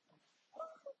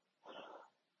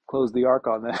closed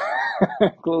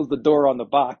the door on the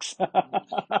box.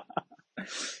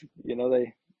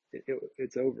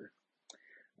 It's over.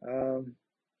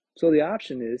 So the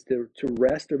option is to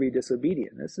rest or be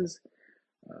disobedient. This is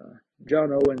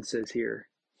John Owen says here.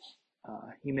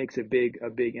 He makes a big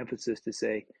emphasis to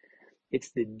say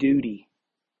it's the duty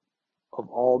of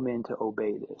all men to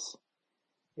obey this.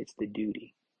 It's the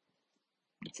duty.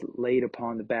 It's laid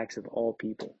upon the backs of all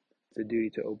people. It's a duty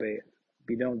to obey it. If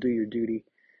you don't do your duty,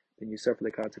 then you suffer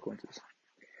the consequences.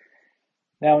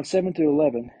 Now in 7 through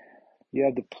 11, you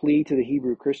have the plea to the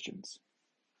Hebrew Christians.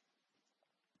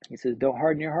 He says, don't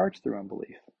harden your hearts through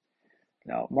unbelief.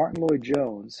 Now, Martin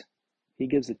Lloyd-Jones, he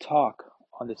gives a talk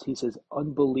on this. He says,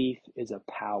 unbelief is a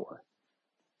power.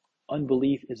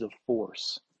 Unbelief is a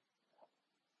force.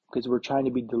 Because we're trying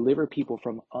to deliver people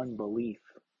from unbelief.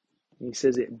 And he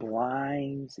says it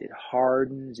blinds, it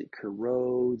hardens, it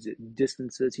corrodes, it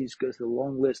distances. He goes to a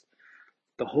long list.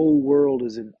 The whole world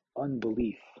is in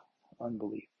unbelief.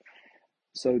 Unbelief.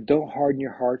 So don't harden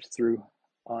your hearts through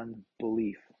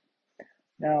unbelief.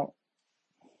 Now,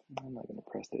 I'm not going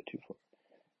to press that too far.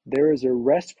 There is a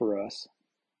rest for us,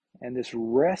 and this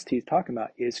rest he's talking about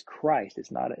is Christ.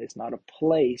 It's not a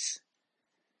place.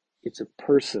 It's a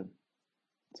person.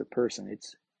 It's a person.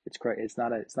 It's Christ. It's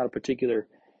not a particular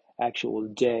actual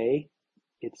day.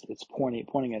 It's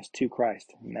pointing us to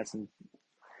Christ, and that's in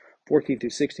 14 through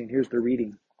 16. Here's the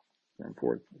reading from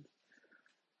 4.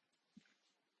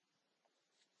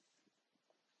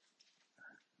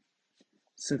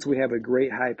 Since we have a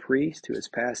great high priest who has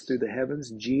passed through the heavens,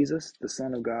 Jesus, the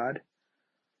Son of God,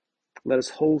 let us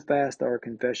hold fast our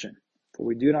confession. For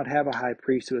we do not have a high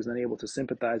priest who is unable to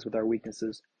sympathize with our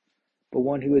weaknesses, but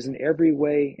one who is in every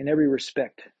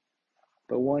respect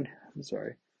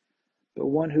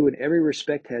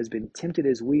has been tempted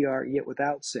as we are, yet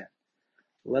without sin.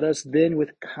 Let us then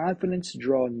with confidence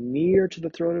draw near to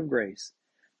the throne of grace,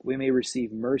 that we may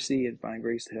receive mercy and find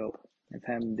grace to help.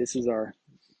 And this is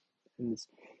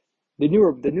the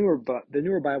newer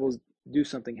Bibles do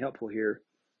something helpful here.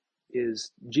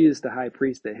 Is Jesus the high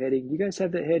priest the heading? You guys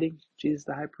have that heading? Jesus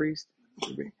the high priest?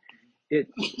 It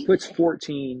puts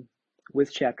 14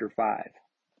 with chapter 5.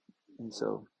 And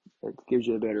so it gives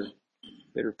you a better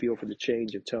feel for the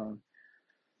change of tone.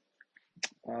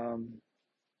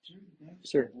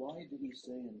 Sir. Why did he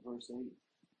say in verse 8,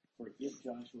 for if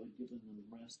Joshua had given them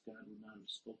rest, God would not have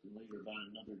spoken later about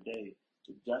another day?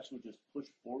 Did Joshua just push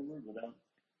forward without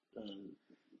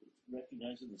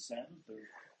recognizing the Sabbath?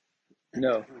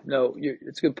 No,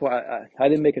 it's a good point. I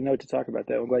didn't make a note to talk about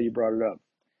that. I'm glad you brought it up.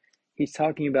 He's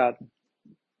talking about,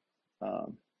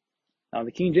 now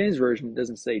the King James Version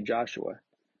doesn't say Joshua.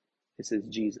 It says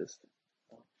Jesus,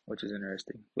 which is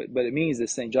interesting. But it means the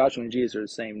same. Joshua and Jesus are the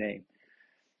same name.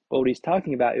 But what he's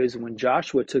talking about is when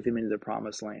Joshua took them into the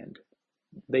promised land,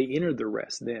 they entered the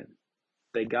rest then.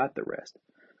 They got the rest.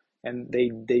 And they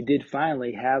did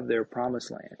finally have their promised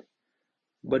land.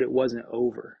 But it wasn't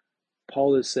over.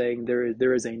 Paul is saying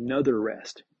there is another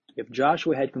rest. If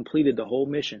Joshua had completed the whole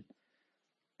mission,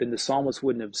 then the psalmist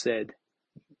wouldn't have said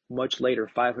much later,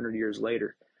 500 years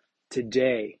later,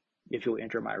 today, if you'll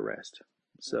enter my rest.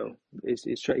 So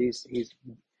he's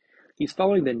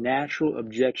following the natural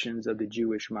objections of the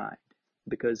Jewish mind,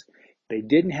 because they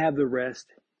didn't have the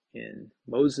rest in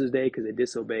Moses' day because they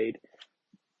disobeyed.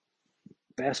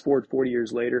 Fast forward 40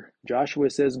 years later, Joshua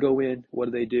says go in.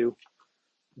 What do?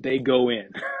 They go in.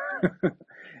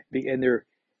 and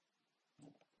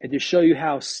to show you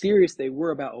how serious they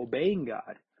were about obeying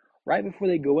God, right before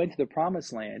they go into the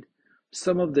promised land,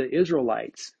 some of the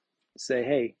Israelites say,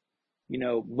 hey,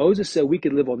 Moses said we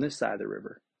could live on this side of the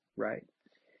river, right?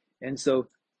 And so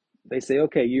they say,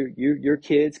 okay, your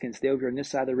kids can stay over on this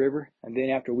side of the river, and then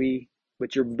after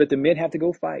but the men have to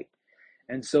go fight.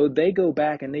 And so they go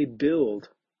back and they build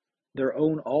their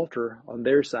own altar on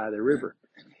their side of the river.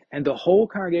 And the whole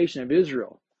congregation of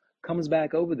Israel comes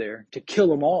back over there to kill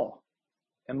them all.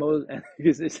 And Moses,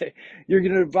 because they say, you're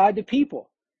going to divide the people.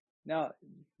 Now,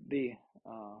 the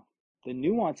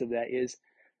nuance of that is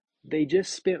they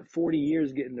just spent 40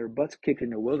 years getting their butts kicked in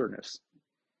the wilderness.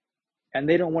 And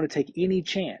they don't want to take any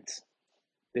chance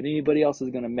that anybody else is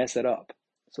going to mess it up.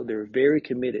 So they're very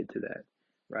committed to that,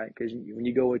 right? Because when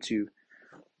you go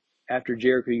after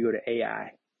Jericho, you go to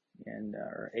Ai. And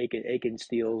Achan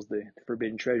steals the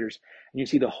forbidden treasures. And you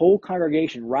see the whole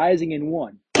congregation rising in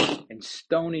one and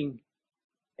stoning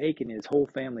Achan and his whole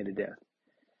family to death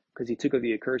because he took of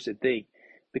the accursed thing.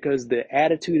 Because the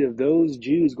attitude of those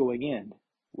Jews going in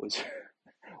was,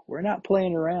 we're not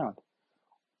playing around.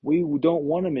 We don't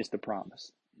want to miss the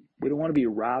promise. We don't want to be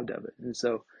robbed of it. And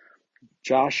so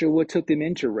Joshua took them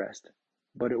into rest,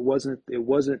 but it wasn't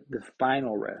the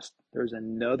final rest. There's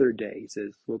another day, he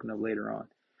says, looking up later on.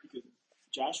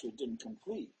 Joshua didn't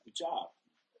complete the job.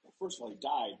 First of all, he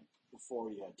died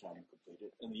before he had time to complete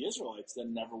it. And the Israelites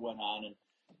then never went on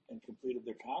and completed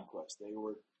their conquest. They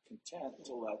were content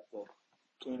to let the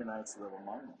Canaanites live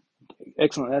among them.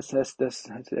 Excellent. That's an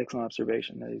excellent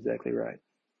observation. That's exactly right.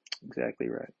 Exactly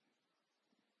right.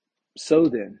 So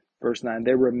then, verse 9,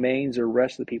 there remains a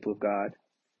rest of the people of God.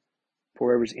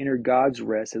 For whoever's entered God's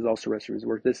rest has also rested his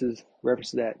work. This is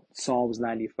reference to that Psalms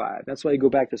 95. That's why you go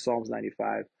back to Psalms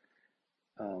 95.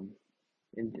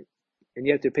 and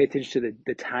you have to pay attention to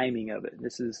the timing of it.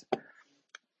 This is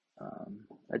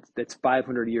that's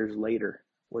 500 years later,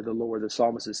 where the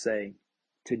psalmist is saying,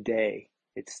 today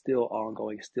it's still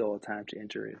ongoing, still a time to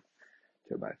enter into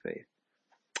it by faith.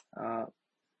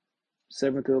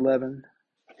 7 through 11,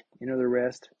 you know the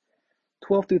rest.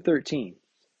 12 through 13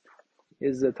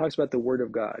 is talks about the Word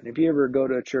of God. And if you ever go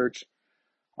to a church,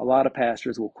 a lot of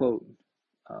pastors will quote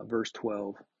verse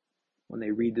 12 when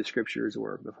they read the scriptures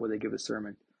or before they give a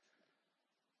sermon.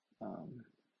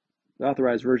 The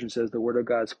Authorized Version says the Word of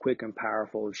God is quick and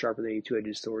powerful and sharper than any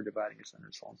two-edged sword, dividing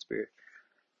asunder soul and spirit,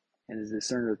 and is a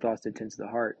discerner of the thoughts and intents of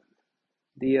the heart.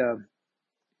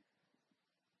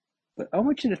 But I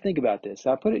want you to think about this.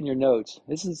 I'll put it in your notes.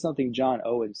 This is something John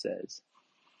Owen says,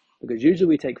 because usually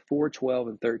we take 4, 12,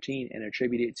 and 13 and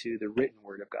attribute it to the written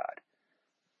Word of God.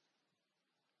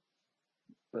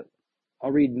 But I'll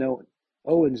read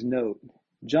Owen's note.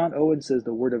 John Owen says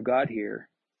the Word of God here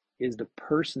is the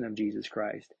person of Jesus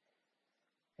Christ,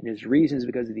 and his reason is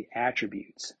because of the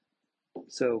attributes.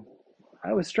 So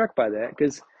I was struck by that,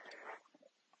 because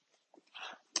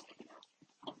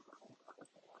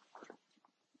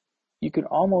you can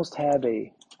almost have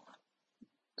a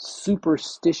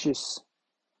superstitious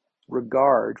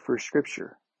regard for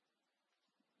Scripture.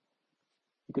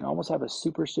 You can almost have a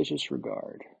superstitious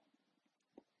regard.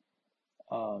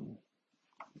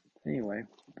 Anyway,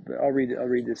 but I'll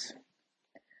read this.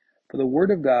 For the Word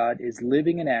of God is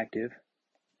living and active,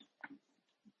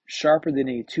 sharper than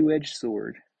a two-edged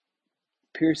sword,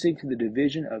 piercing to the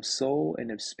division of soul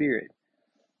and of spirit,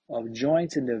 of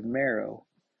joints and of marrow,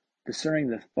 discerning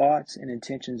the thoughts and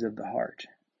intentions of the heart.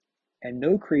 And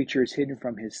no creature is hidden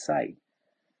from his sight,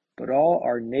 but all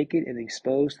are naked and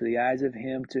exposed to the eyes of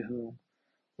him to whom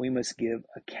we must give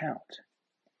account.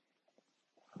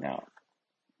 Now,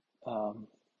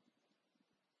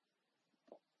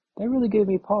 that really gave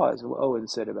me pause, what Owen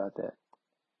said about that.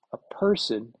 A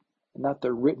person, not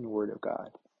the written Word of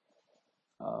God.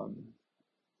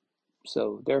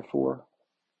 So, therefore,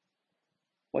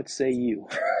 what say you?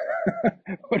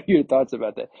 What are your thoughts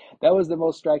about that? That was the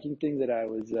most striking thing that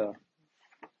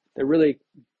that really,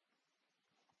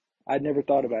 I'd never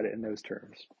thought about it in those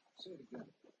terms. Say it again.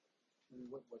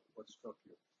 What struck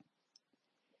you?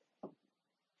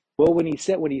 Well, when he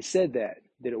said that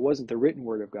it wasn't the written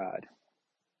Word of God,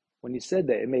 when he said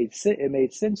that, it made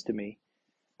sense to me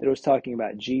that it was talking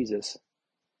about Jesus,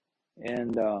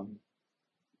 and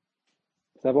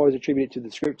I've always attributed to the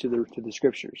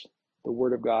scriptures, the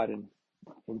Word of God in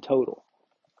total.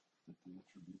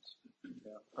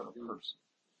 Yeah, person.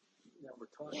 Yeah, we're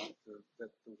taught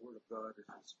that the Word of God is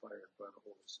inspired by the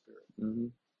Holy Spirit. Mm-hmm.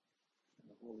 And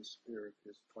the Holy Spirit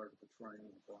is part of the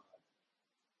triune God.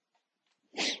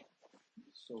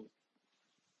 So,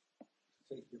 to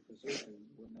take your position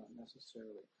would not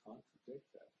necessarily contradict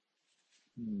that.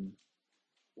 Mm.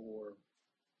 Or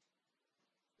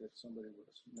if somebody were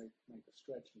to make a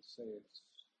stretch and say it's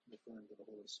referring to the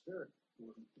Holy Spirit, it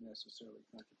wouldn't necessarily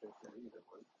contradict that either,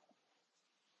 would it?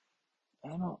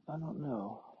 I don't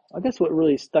know. I guess what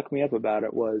really stuck me up about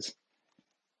it was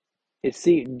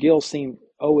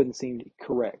Owen seemed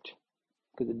correct,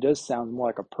 because it does sound more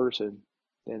like a person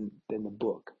than the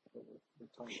book. But we're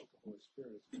talking about the Holy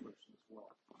Spirit as a person as well.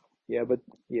 Yeah, but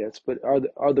yes, but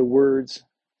are the words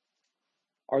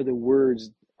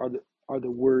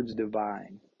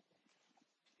divine?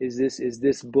 Is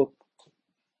this book,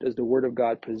 does the Word of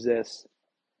God does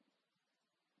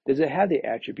it have the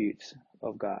attributes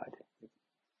of God?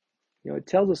 You know, it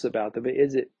tells us about them, but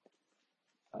is it,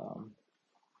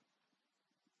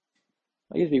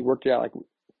 I guess we worked it out, like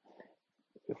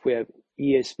if we have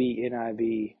ESV,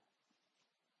 NIV,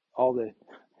 all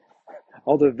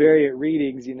the variant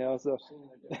readings, you know, so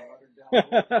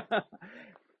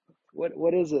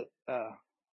what is it?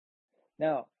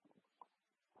 Now,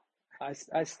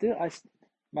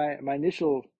 my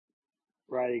initial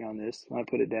writing on this, when I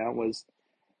put it down, was,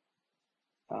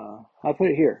 I'll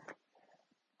put it here.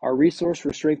 Our resource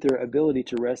for strength or ability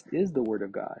to rest is the Word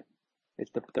of God. It's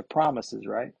the promises,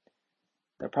 right?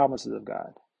 The promises of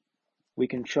God. We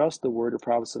can trust the word or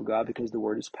promise of God because the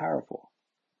Word is powerful.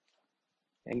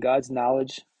 And God's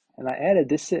knowledge, and I added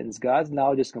this sentence, God's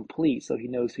knowledge is complete, so he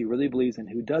knows who really believes and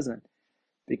who doesn't,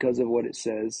 because of what it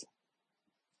says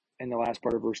in the last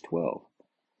part of verse 12.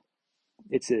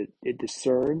 It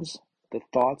discerns the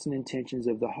thoughts and intentions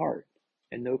of the heart,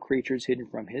 and no creature is hidden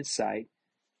from his sight,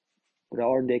 but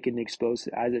all are naked and exposed to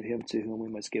the eyes of him to whom we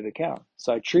must give account.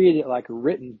 So I treated it like a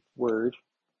written word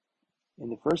in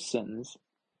the first sentence.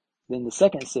 Then the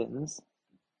second sentence,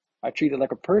 I treat it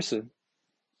like a person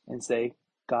and say,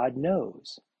 God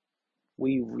knows.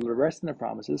 We rest in the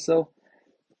promises. So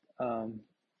Um,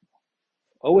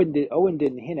 Owen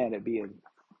didn't hint at it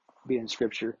being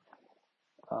scripture.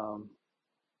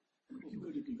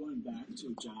 But if you're going back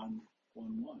to John 1:1,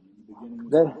 in the beginning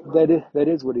was the Word. That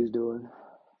is what he's doing.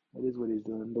 That is what he's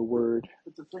doing. The word.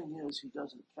 But the thing is, he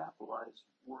doesn't capitalize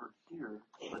word here,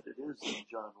 but it is in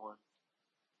John 1.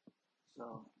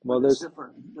 So, Well, but it's there's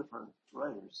different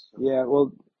writers. So. yeah.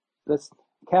 Well, that's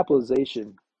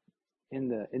capitalization in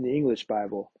the English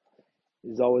Bible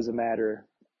is always a matter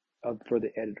of for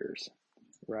the editors,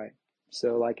 right?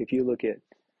 So, like if you look at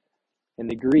in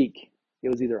the Greek, it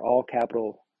was either all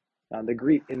capital. The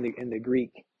Greek in the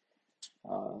Greek,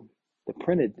 uh, the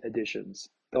printed editions,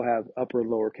 they'll have upper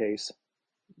and lowercase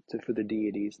for the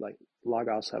deities. Like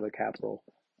Logos have a capital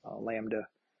lambda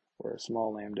or a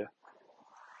small lambda.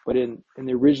 But in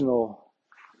the original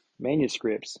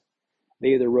manuscripts, they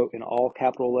either wrote in all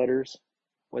capital letters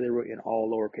or they wrote in all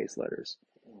lowercase letters.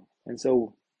 And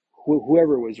so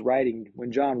whoever was writing,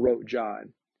 when John wrote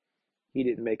John, he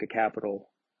didn't make a capital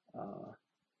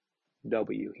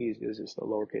W. It was just a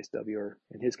lowercase w, or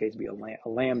in his case, be a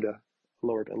lambda, a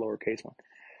lowercase one.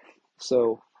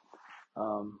 So,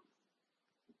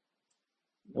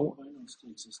 Aquinas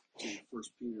takes us to 1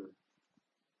 Peter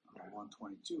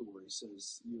 1:22, where he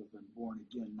says, "You have been born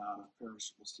again, not of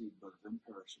perishable seed, but of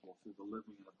imperishable, through the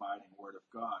living and abiding Word of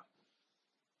God.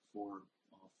 For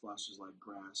flesh is like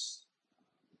grass,"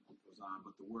 it goes on,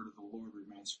 "but the word of the Lord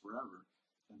remains forever.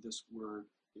 And this word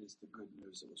is the good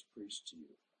news that was preached to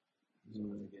you." So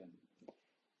again,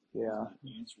 he's yeah, not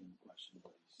answering the question,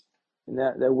 but he's and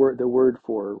that word, the word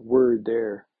for word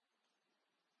there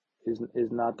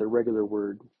is not the regular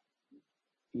word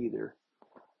either.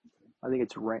 I think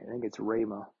it's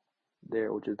rhema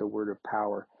there, which is the word of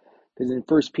power. Because in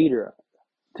 1 Peter,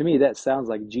 to me, that sounds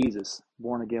like Jesus,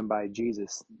 born again by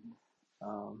Jesus,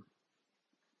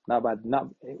 not by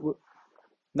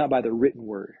the written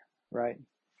word, right?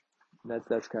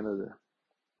 That's kind of the.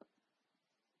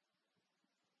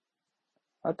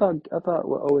 I thought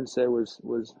what Owen said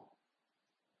was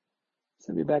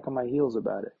sent me back on my heels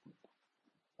about it.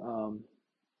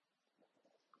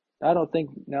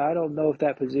 I don't know if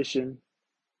that position.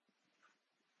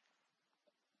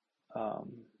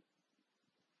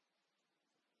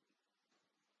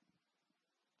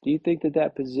 Do you think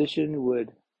that position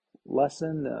would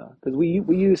lessen because we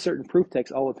use certain proof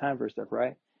texts all the time for stuff,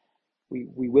 right? We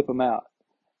whip them out.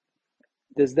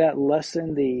 Does that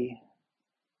lessen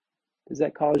does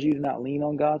that cause you to not lean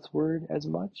on God's word as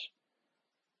much?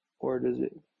 Or does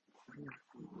it?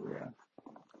 Yeah.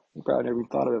 I probably never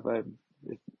thought of it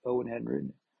if Owen hadn't written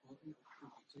it. Well, if you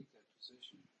take that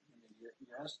position, I mean, you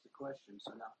asked the question,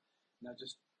 so now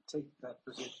just take that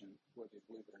position, whether you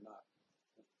believe it or not.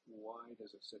 Why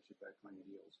does it set you back on your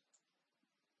heels?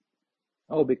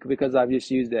 Oh, because I've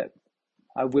just used that.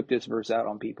 I whipped this verse out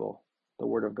on people. The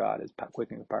word of God is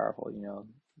quick and powerful.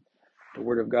 The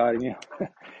word of God.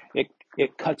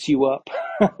 It cuts you up.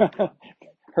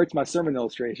 Hurts my sermon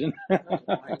illustration.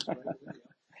 Right,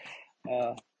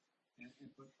 uh,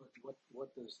 but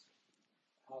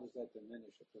how does that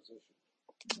diminish a position?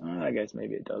 I guess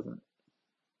maybe it doesn't.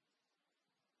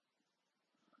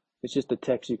 It's just the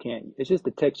text you can't. It's just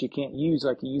the text you can't use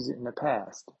like you used it in the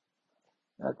past.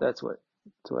 That's what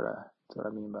I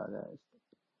mean by that.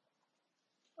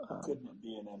 couldn't it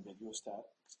be an ambiguous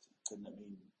text? Couldn't it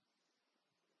mean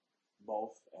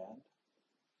both and?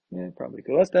 Yeah, probably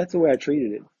cool. That's the way I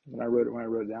treated it when I wrote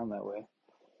it down that way.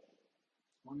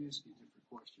 Let me ask you a different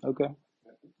question. Okay.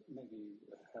 Maybe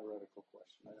a heretical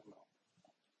question. I don't know.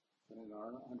 But in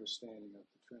our understanding of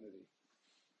the Trinity,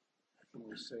 can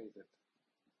we say that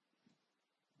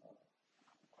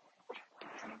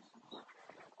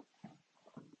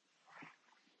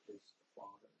Jesus is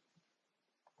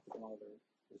the Father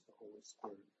is the Holy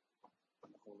Spirit,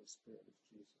 and the Holy Spirit is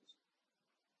Jesus?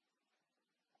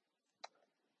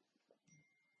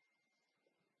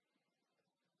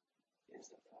 Is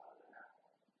the Father?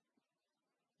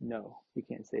 No, you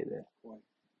can't say that. Why?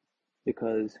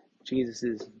 Because Jesus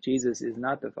is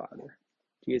not the Father.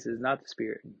 Jesus is not the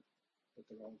Spirit. But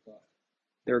they're all God.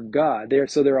 They're God.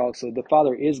 They're also the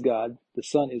Father is God, the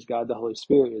Son is God, the Holy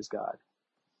Spirit is God.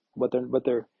 But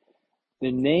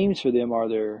the names for them are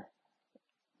their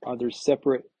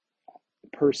separate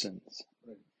persons.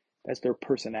 Right. That's their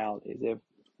personalities. They have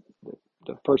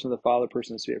the person of the Father,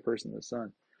 person of the Spirit, person of the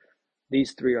Son.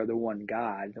 These three are the one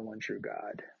God, the one true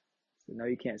God. So no,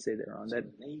 you can't say that wrong. So That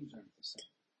the names aren't the same.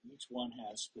 Each one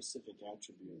has specific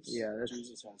attributes. Yeah,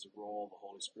 Jesus has a role, the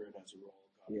Holy Spirit has a role,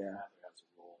 God Yeah. the Father has a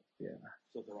role. yeah.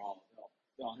 So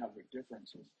they all have their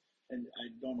differences. And I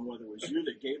don't know whether it was you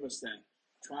that gave us that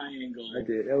triangle I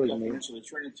did. That was me. definition of the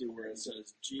Trinity where it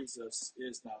says Jesus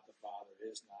is not the Father,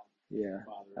 is not Yeah, the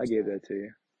Father. I gave that to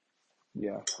you.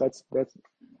 Yeah, that's And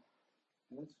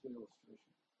that's the illustration.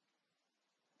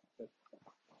 That,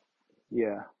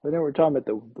 yeah. But then we're talking about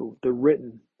the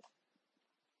written.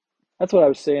 That's what I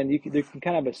was saying. There can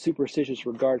kind of have a superstitious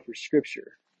regard for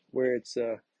Scripture, where it's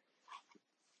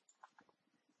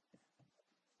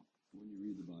When you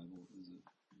read the Bible, is it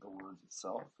the words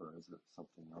itself, or is it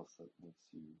something else that makes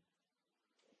you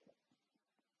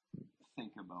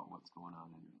think about what's going on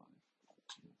in your life?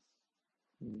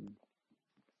 Yes.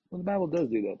 well, the Bible does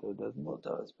do that, though, doesn't Well, it? it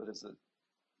does, but is it?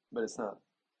 But it's not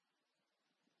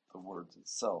the words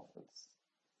itself. It's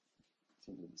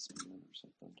either the Spirit or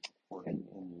something working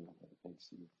in you that makes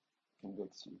you,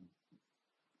 convicts you.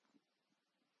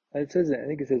 It says, I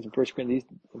think it says in First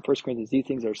Corinthians, these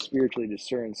things are spiritually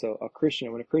discerned. So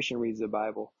when a Christian reads the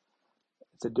Bible,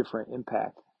 it's a different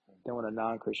impact than when a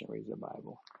non-Christian reads the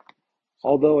Bible.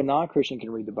 Although a non-Christian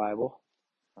can read the Bible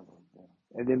Yeah.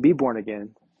 and then be born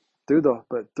again through the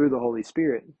Holy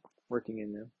Spirit working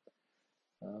in them.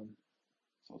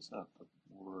 So it's not the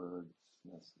words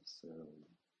necessarily,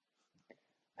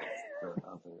 the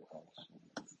other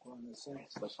actions. well, in a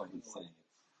sense, That's why he's saying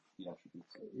it's the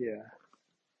attributes. Yeah.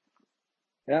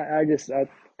 And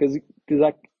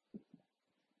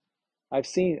I've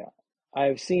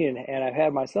seen and I've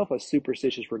had myself a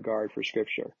superstitious regard for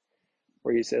Scripture,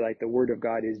 where you say like the Word of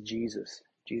God is Jesus.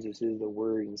 Jesus is the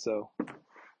Word, and so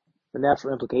the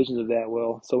natural implications of that.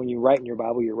 Well, so when you write in your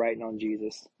Bible, you're writing on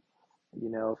Jesus. If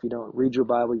you don't read your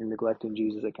Bible, you're neglecting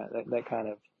Jesus. That kind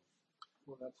of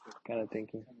well, that's what,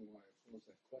 thinking. kind of why I pose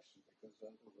that question, because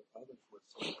others would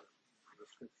say the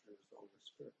Scripture is the Holy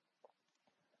Spirit.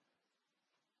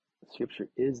 Scripture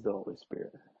is the Holy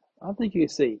Spirit. I don't think you can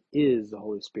say is the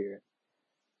Holy Spirit.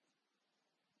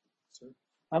 Sir?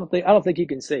 I don't think you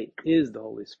can say is the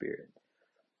Holy Spirit.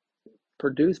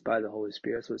 Produced by the Holy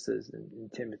Spirit. That's what it says in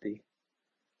Timothy.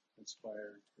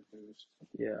 Inspired, produced.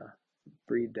 Yeah.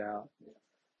 Breathed out. Yeah.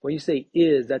 When you say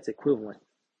is, that's equivalent,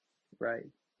 right?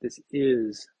 This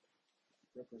is.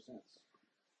 Represents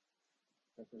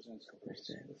the Holy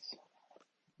Spirit.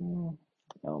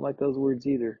 I don't like those words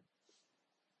either.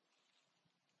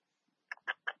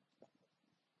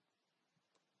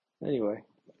 Anyway.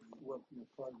 Well,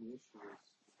 part of the issue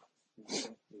is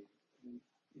that the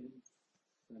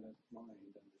infinite mind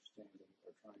understanding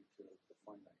are trying to the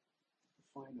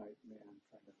finite man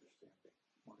trying to understand the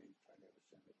mind, trying to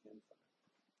understand the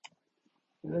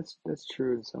infinite. That's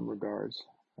true in some regards,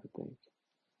 I think.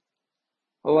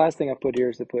 The last thing I put here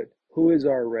is to put who is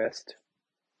our rest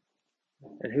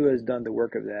and who has done the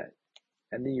work of that.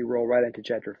 And then you roll right into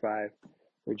chapter 5,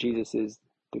 where Jesus is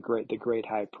the great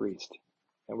high priest.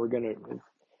 And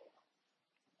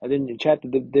then in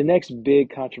the next big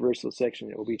controversial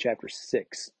section, it will be chapter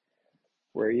 6,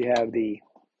 where you have the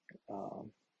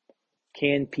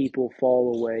can people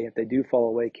fall away? If they do fall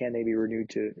away, can they be renewed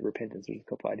to repentance? There's a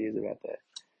couple ideas about that.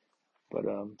 But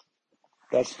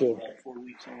that's the 4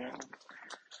 weeks already.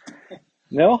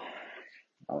 no.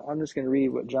 I'm just going to read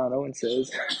what John Owen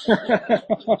says.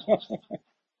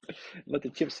 Let the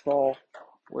chips fall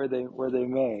where they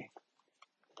may.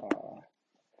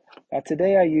 Now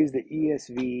today I use the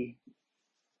ESV.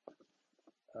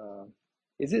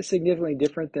 Is it significantly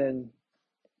different than?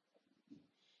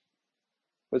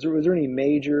 Was there any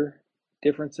major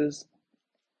differences?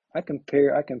 I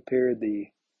compare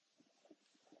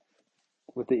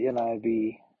with the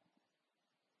NIV.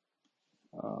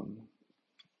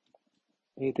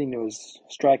 Anything that was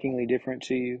strikingly different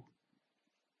to you?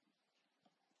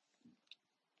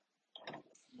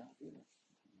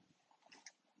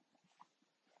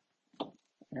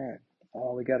 All right.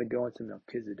 Oh, we got to go into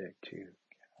Melchizedek too.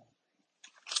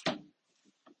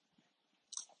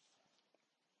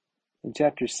 In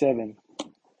chapter 7,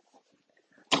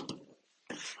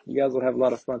 you guys will have a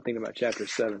lot of fun thinking about chapter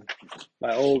 7.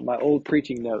 My old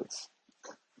preaching notes.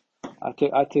 I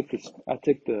took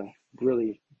the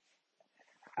really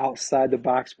outside the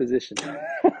box position.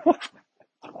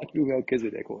 Like who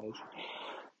Melchizedek was,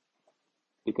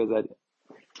 because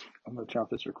I'm gonna turn off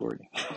this recording.